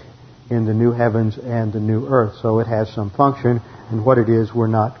state, in the new heavens and the new earth. So it has some function, and what it is we're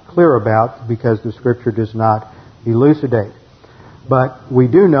not clear about, because the Scripture does not elucidate. But we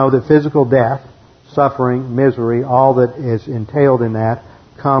do know that physical death, suffering, misery, all that is entailed in that,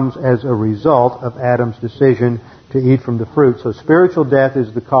 comes as a result of Adam's decision to eat from the fruit. So spiritual death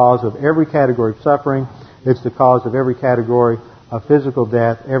is the cause of every category of suffering. It's the cause of every category of physical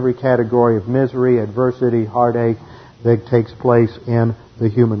death, every category of misery, adversity, heartache that takes place in the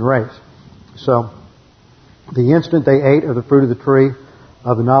human race. So, the instant they ate of the fruit of the tree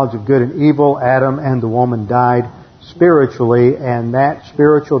of the knowledge of good and evil, Adam and the woman died spiritually, and that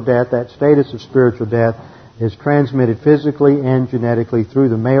spiritual death, that status of spiritual death, is transmitted physically and genetically through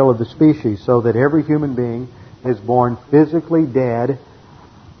the male of the species, so that every human being is born physically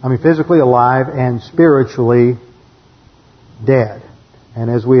alive and spiritually dead. And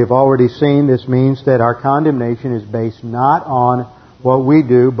as we have already seen, this means that our condemnation is based not on what we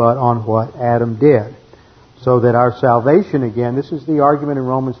do, but on what Adam did. So that our salvation, again, this is the argument in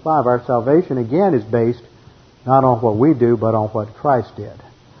Romans 5, our salvation again is based not on what we do, but on what Christ did.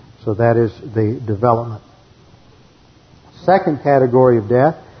 So that is the development. Second category of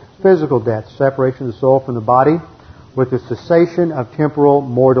death, physical death, separation of the soul from the body with the cessation of temporal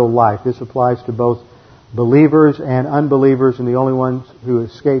mortal life. This applies to both believers and unbelievers, and the only ones who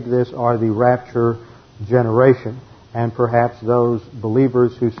escape this are the rapture generation, and perhaps those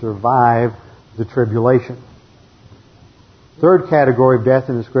believers who survive the tribulation. Third category of death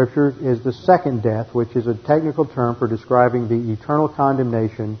in the Scriptures is the second death, which is a technical term for describing the eternal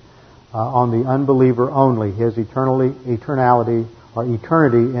condemnation on the unbeliever only, his eternality or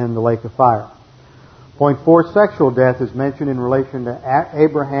eternity in the lake of fire. Point 4, sexual death is mentioned in relation to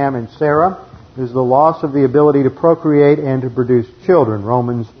Abraham and Sarah. It is the loss of the ability to procreate and to produce children.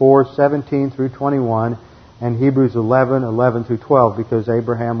 Romans 4:17 through 21 and Hebrews 11:11 through 12, because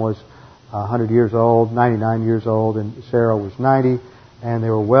Abraham was 100 years old, 99 years old, and Sarah was 90, and they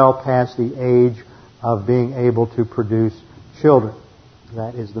were well past the age of being able to produce children.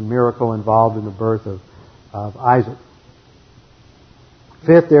 That is the miracle involved in the birth of Isaac.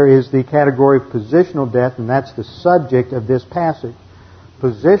 Fifth, there is the category of positional death, and that's the subject of this passage.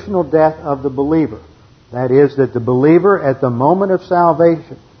 Positional death of the believer. That is, that the believer at the moment of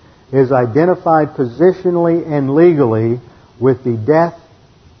salvation is identified positionally and legally with the death,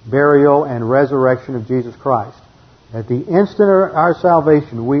 burial, and resurrection of Jesus Christ. At the instant of our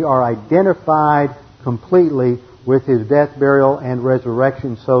salvation, we are identified completely with His death, burial, and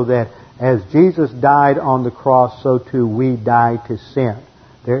resurrection, so that as Jesus died on the cross, so too we die to sin.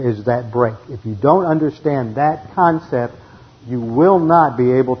 There is that break. If you don't understand that concept, you will not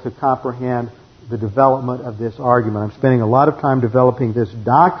be able to comprehend the development of this argument. I'm spending a lot of time developing this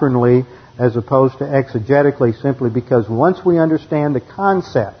doctrinally as opposed to exegetically, simply because once we understand the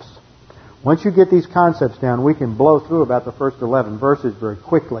concepts, once you get these concepts down, we can blow through about the first 11 verses very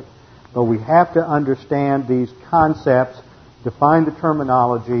quickly. But we have to understand these concepts, define the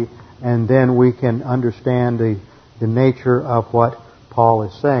terminology, and then we can understand the nature of what Paul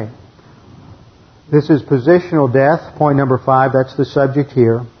is saying. This is positional death. Point number 5, that's the subject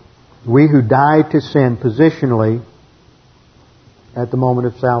here. We who died to sin positionally at the moment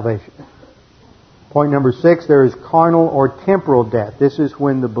of salvation. Point number 6, there is carnal or temporal death. This is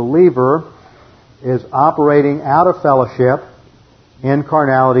when the believer is operating out of fellowship in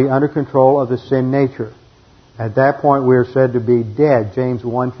carnality under control of the sin nature. At that point, we are said to be dead. James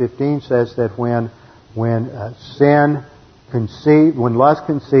 1:15 says that when lust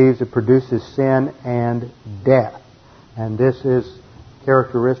conceives, it produces sin and death. And this is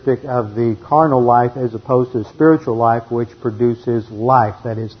characteristic of the carnal life as opposed to the spiritual life, which produces life,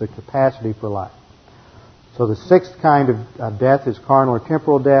 that is, the capacity for life. So the sixth kind of death is carnal or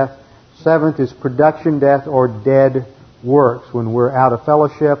temporal death. Seventh is production death or dead works. When we're out of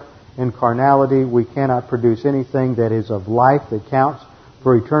fellowship in carnality, we cannot produce anything that is of life that counts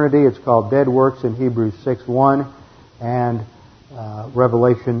for eternity. It's called dead works in Hebrews 6:1 and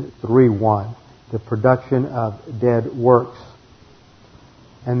Revelation 3:1. The production of dead works.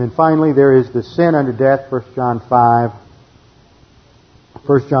 And then finally, there is the sin unto death, 1 John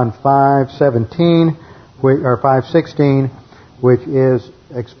 5:17 or 5:16, which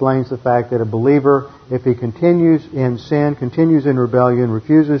explains the fact that a believer, if he continues in sin, continues in rebellion,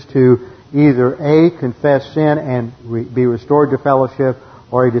 refuses to either A, confess sin and be restored to fellowship,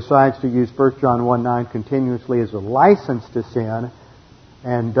 or he decides to use 1 John 1:9 continuously as a license to sin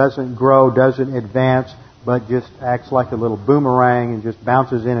and doesn't grow, doesn't advance, but just acts like a little boomerang and just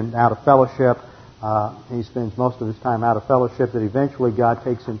bounces in and out of fellowship. He spends most of his time out of fellowship, that eventually God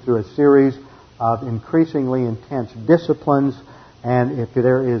takes him through a series of increasingly intense disciplines, and if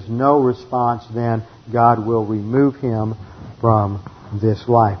there is no response, then God will remove him from this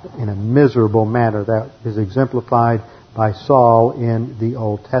life in a miserable manner. That is exemplified by Saul in the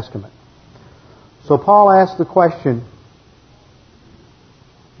Old Testament. So Paul asks the question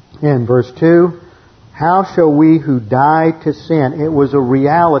in verse 2, how shall we who die to sin? It was a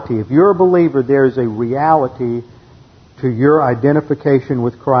reality. If you're a believer, there is a reality to your identification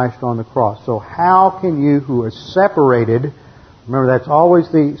with Christ on the cross. So how can you who are separated, remember that's always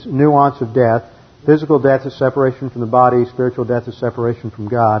the nuance of death, physical death is separation from the body, spiritual death is separation from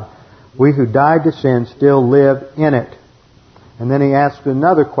God. We who died to sin still live in it. And then he asks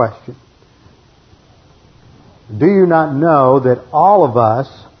another question. Do you not know that all of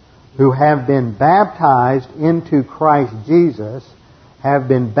us who have been baptized into Christ Jesus have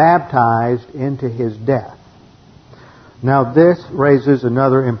been baptized into His death? Now this raises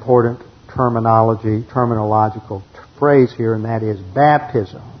another important terminological phrase here, and that is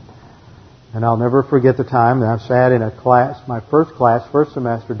baptism. And I'll never forget the time that I sat in a class, my first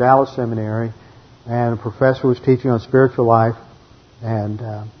semester, Dallas Seminary, and a professor was teaching on spiritual life, and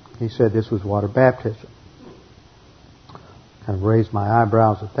he said this was water baptism. Kind of raised my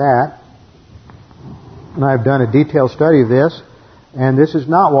eyebrows at that. And I've done a detailed study of this, and this is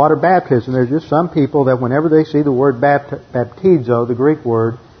not water baptism. There's just some people that whenever they see the word baptizo, the Greek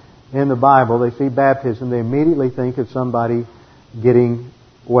word, in the Bible, they see baptism, they immediately think of somebody getting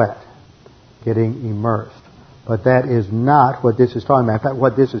wet, getting immersed. But that is not what this is talking about. In fact,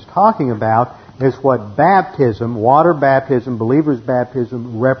 what this is talking about is what baptism, water baptism, believer's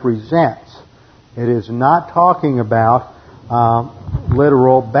baptism, represents. It is not talking about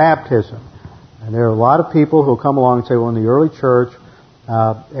literal baptism. And there are a lot of people who come along and say, well, in the early church,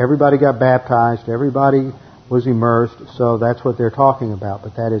 everybody got baptized, everybody was immersed, so that's what they're talking about.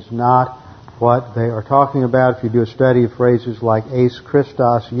 But that is not what they are talking about. If you do a study of phrases like eis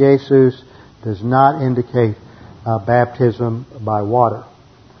Christos Jesus, does not indicate baptism by water.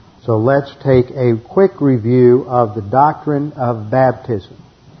 So let's take a quick review of the doctrine of baptism.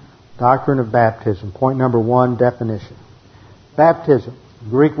 Doctrine of baptism. Point number 1, definition. Baptism. The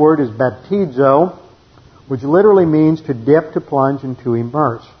Greek word is baptizo, which literally means to dip, to plunge, and to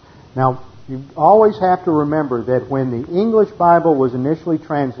immerse. Now, you always have to remember that when the English Bible was initially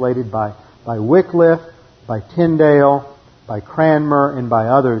translated by Wycliffe, by Tyndale, by Cranmer, and by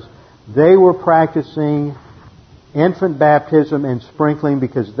others, they were practicing infant baptism and sprinkling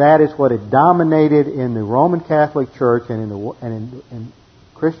because that is what had dominated in the Roman Catholic Church and in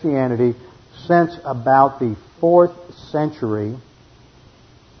Christianity since about the 4th century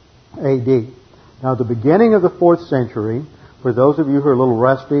A.D. Now, at the beginning of the 4th century, for those of you who are a little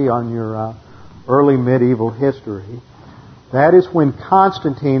rusty on your early medieval history, that is when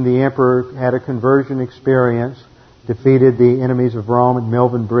Constantine, the emperor, had a conversion experience, defeated the enemies of Rome at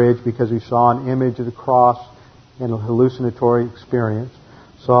Milvian Bridge because he saw an image of the cross in a hallucinatory experience,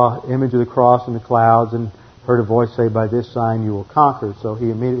 saw an image of the cross in the clouds, and heard a voice say, by this sign you will conquer. So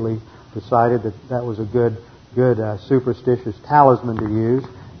he immediately decided that that was a good superstitious talisman to use,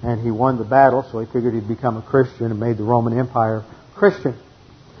 and he won the battle, so he figured he'd become a Christian and made the Roman Empire Christian.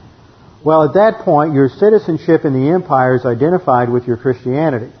 Well, at that point, your citizenship in the empire is identified with your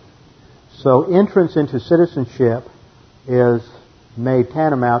Christianity. So entrance into citizenship is made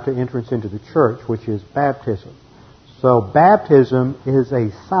tantamount to entrance into the church, which is baptism. So baptism is a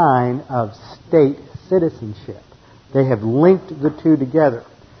sign of state citizenship. They have linked the two together.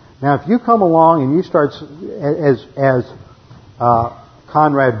 Now, if you come along and you start, as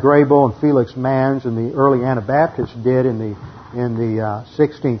Conrad Grebel and Felix Manz and the early Anabaptists did in the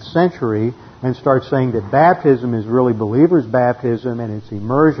 16th century, and start saying that baptism is really believer's baptism and it's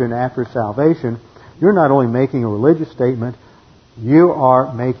immersion after salvation, you're not only making a religious statement, you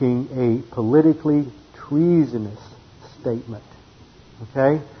are making a politically treasonous statement.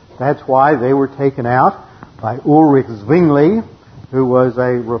 Okay? That's why they were taken out by Ulrich Zwingli, who was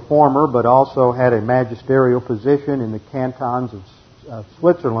a reformer but also had a magisterial position in the cantons of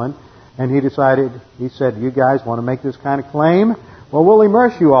Switzerland. And he said, you guys want to make this kind of claim? Well, we'll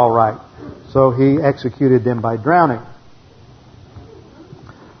immerse you all right. So he executed them by drowning.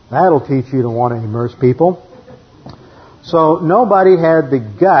 That'll teach you to want to immerse people. So nobody had the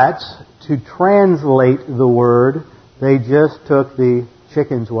guts to translate the word. They just took the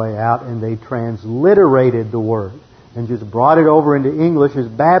chicken's way out and they transliterated the word and just brought it over into English as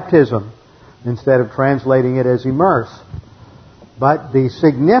baptism instead of translating it as immerse. But the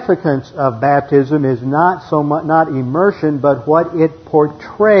significance of baptism is not immersion, but what it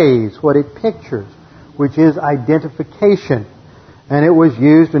portrays, what it pictures, which is identification. And it was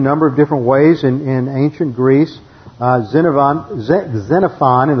used a number of different ways in ancient Greece. Xenophon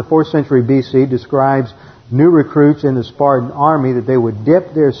in the 4th century BC describes new recruits in the Spartan army that they would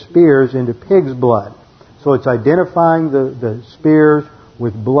dip their spears into pig's blood. So it's identifying the spears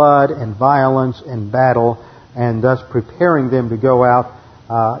with blood and violence and battle, and thus preparing them to go out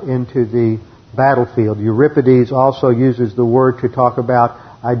into the battlefield. Euripides also uses the word to talk about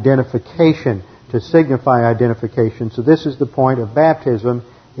identification, to signify identification. So this is the point of baptism,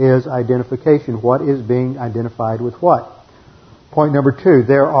 is identification. What is being identified with what? Point number 2,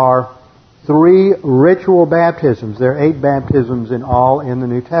 there are 3 ritual baptisms. There are 8 baptisms in all in the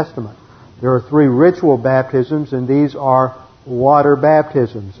New Testament. There are 3 ritual baptisms, and these are water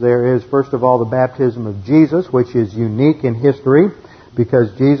baptisms. There is, first of all, the baptism of Jesus, which is unique in history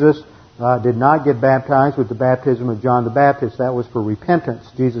because Jesus did not get baptized with the baptism of John the Baptist. That was for repentance.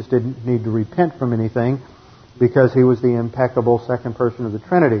 Jesus didn't need to repent from anything because he was the impeccable second person of the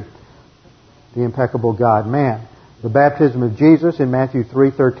Trinity, the impeccable God-man. The baptism of Jesus in Matthew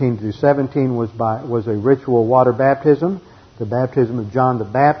 3:13-17 was a ritual water baptism. The baptism of John the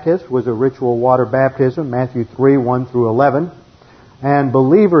Baptist was a ritual water baptism, Matthew 3:1-11. And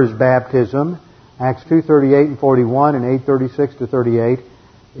believer's baptism, Acts 2:38 and 41 and 8:36-38,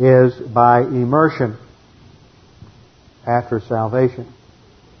 is by immersion after salvation.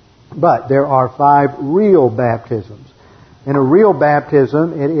 But there are 5 real baptisms. In a real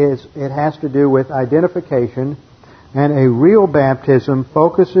baptism, it has to do with identification, and a real baptism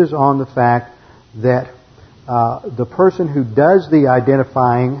focuses on the fact that the person who does the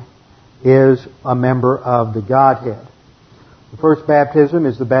identifying is a member of the Godhead. The first baptism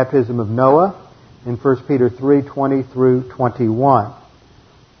is the baptism of Noah in 1 Peter 3:20-21.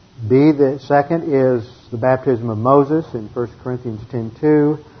 The second is the baptism of Moses in 1 Corinthians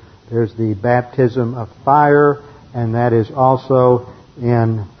 10:2. There's the baptism of fire, and that is also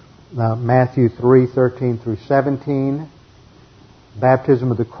in Matthew 3:13-17.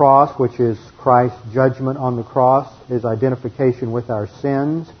 Baptism of the cross, which is Christ's judgment on the cross, his identification with our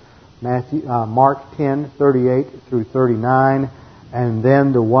sins, Mark 10:38-39, and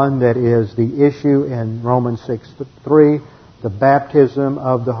then the one that is the issue in Romans 6:3, the baptism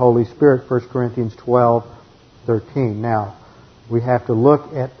of the Holy Spirit, 1 Corinthians 12:13. Now, we have to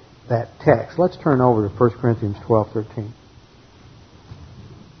look at that text. Let's turn over to 1 Corinthians 12:13.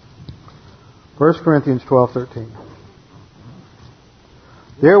 1 Corinthians 12:13.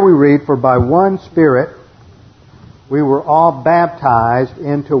 There we read, "For by one Spirit we were all baptized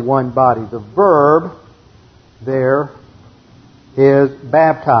into one body." The verb there is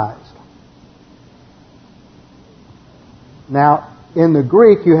baptized. Now, in the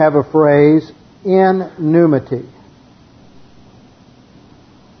Greek you have a phrase, in pneumati,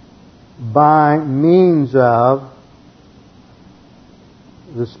 by means of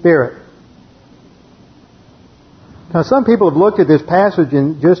the Spirit. Now, some people have looked at this passage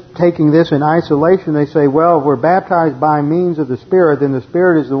and just taking this in isolation, they say, well, if we're baptized by means of the Spirit, then the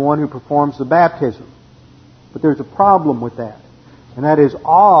Spirit is the one who performs the baptism. But there's a problem with that. And that is,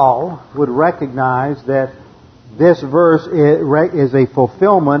 all would recognize that this verse is a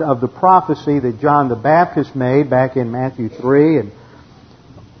fulfillment of the prophecy that John the Baptist made back in Matthew 3 and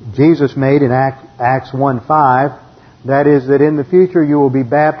Jesus made in Acts 1:5. That is, that in the future you will be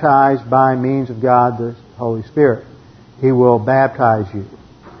baptized by means of God the Holy Spirit. He will baptize you.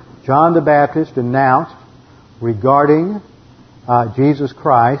 John the Baptist announced regarding Jesus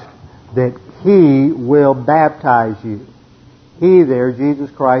Christ that He will baptize you. He there, Jesus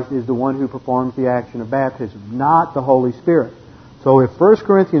Christ, is the one who performs the action of baptism, not the Holy Spirit. So if 1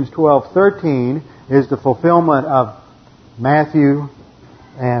 Corinthians 12:13 is the fulfillment of Matthew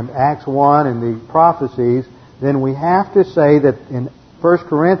and Acts 1 and the prophecies, then we have to say that in 1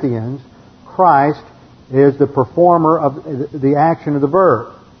 Corinthians, Christ is the performer of the action of the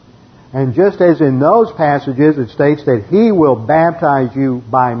verb. And just as in those passages it states that He will baptize you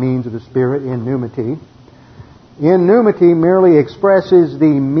by means of the Spirit in pneumati, merely expresses the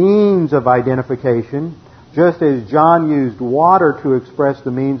means of identification, just as John used water to express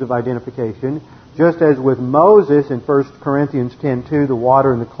the means of identification, just as with Moses in 1 Corinthians 10:2, the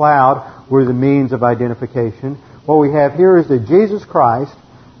water and the cloud were the means of identification. What we have here is that Jesus Christ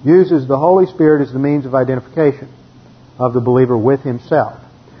uses the Holy Spirit as the means of identification of the believer with Himself.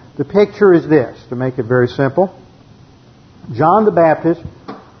 The picture is this, to make it very simple. John the Baptist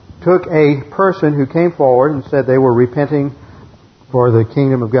took a person who came forward and said they were repenting for the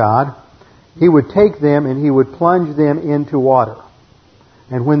kingdom of God. He would take them and he would plunge them into water.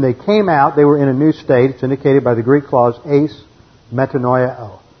 And when they came out, they were in a new state. It's indicated by the Greek clause, eis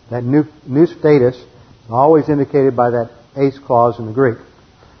metanoiao. That new status is always indicated by that eis clause in the Greek.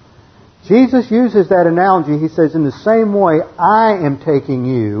 Jesus uses that analogy. He says, in the same way, I am taking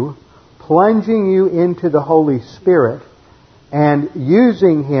you, plunging you into the Holy Spirit, and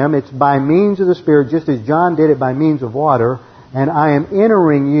using Him. It's by means of the Spirit, just as John did it by means of water, and I am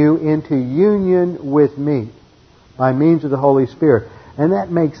entering you into union with me by means of the Holy Spirit. And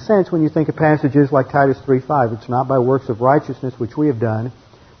that makes sense when you think of passages like Titus 3:5. It's not by works of righteousness which we have done,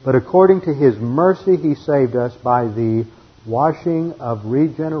 but according to His mercy He saved us by the washing of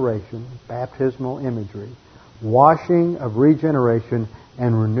regeneration, baptismal imagery, washing of regeneration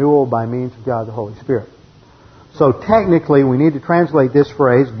and renewal by means of God the Holy Spirit. So technically we need to translate this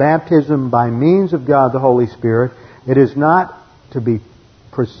phrase, baptism by means of God the Holy Spirit. It is not, to be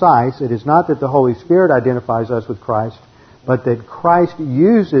precise, it is not that the Holy Spirit identifies us with Christ, but that Christ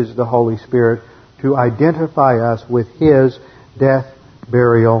uses the Holy Spirit to identify us with His death,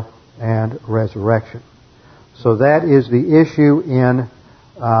 burial, and resurrection. So that is the issue in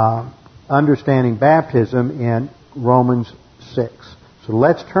understanding baptism in Romans 6. So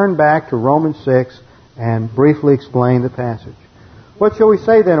let's turn back to Romans 6 and briefly explain the passage. What shall we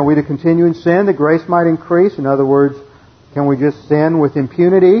say then? Are we to continue in sin that grace might increase? In other words, can we just sin with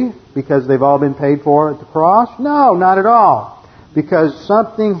impunity because they've all been paid for at the cross? No, not at all. Because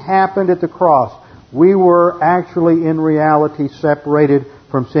something happened at the cross. We were actually in reality separated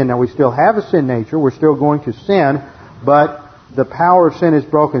from sin. Now we still have a sin nature. We're still going to sin, but the power of sin is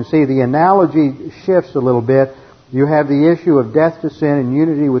broken. See, the analogy shifts a little bit. You have the issue of death to sin and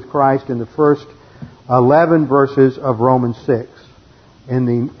unity with Christ in the first 11 verses of Romans 6.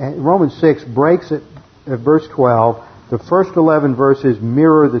 Romans 6 breaks it at verse 12. The first 11 verses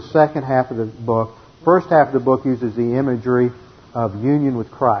mirror the second half of the book. First half of the book uses the imagery of union with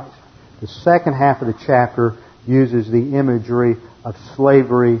Christ. The second half of the chapter uses the imagery of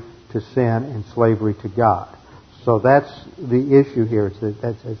slavery to sin and slavery to God. So that's the issue here. It's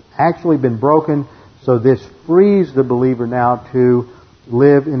that has actually been broken, so this frees the believer now to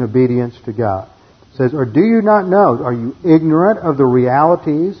live in obedience to God. It says, or do you not know? Are you ignorant of the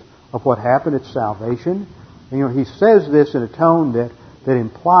realities of what happened at salvation? And, he says this in a tone that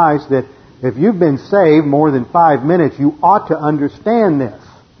implies that if you've been saved more than 5 minutes, you ought to understand this.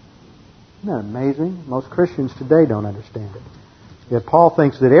 Isn't that amazing? Most Christians today don't understand it. Yet Paul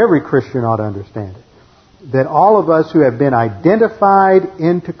thinks that every Christian ought to understand it. That all of us who have been identified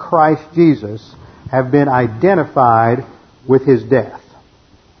into Christ Jesus have been identified with His death.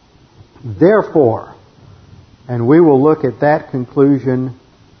 Therefore, and we will look at that conclusion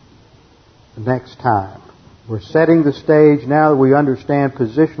next time. We're setting the stage now that we understand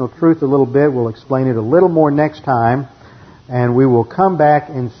positional truth a little bit. We'll explain it a little more next time. And we will come back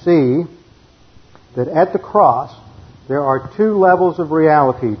and see that at the cross there are two levels of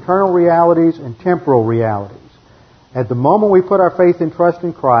reality, eternal realities and temporal realities. At the moment we put our faith and trust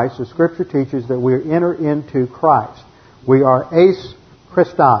in Christ, the Scripture teaches that we enter into Christ. We are eis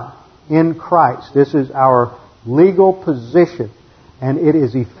Christon, in Christ. This is our legal position, and it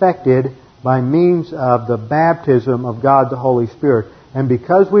is effected by means of the baptism of God the Holy Spirit. And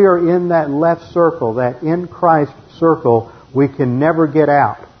because we are in that left circle, that in Christ circle, we can never get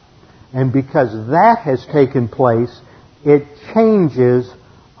out. And because that has taken place, it changes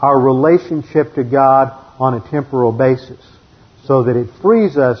our relationship to God on a temporal basis, so that it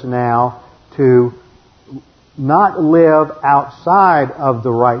frees us now to not live outside of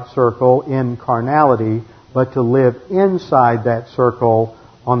the right circle in carnality, but to live inside that circle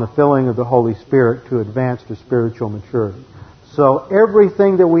on the filling of the Holy Spirit to advance to spiritual maturity. So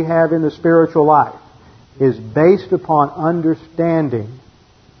everything that we have in the spiritual life is based upon understanding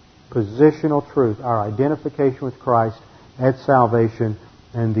positional truth, our identification with Christ at salvation,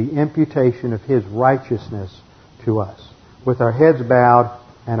 and the imputation of His righteousness to us, with our heads bowed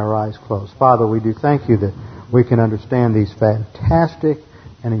and our eyes closed. Father, we do thank You that we can understand these fantastic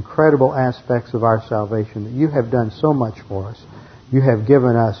and incredible aspects of our salvation, that You have done so much for us. You have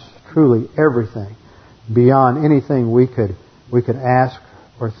given us truly everything beyond anything we could ask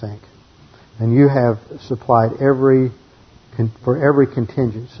or think. And You have supplied for every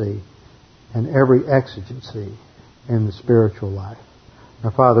contingency and every exigency in the spiritual life.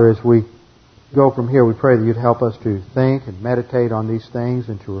 Now, Father, as we go from here, we pray that You'd help us to think and meditate on these things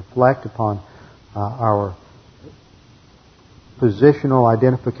and to reflect upon our positional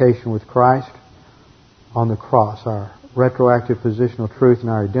identification with Christ on the cross, our retroactive positional truth, and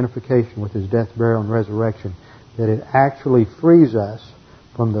our identification with His death, burial, and resurrection, that it actually frees us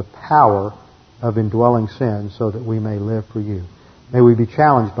from the power of indwelling sin so that we may live for You. May we be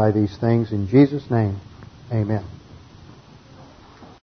challenged by these things. In Jesus' name, amen.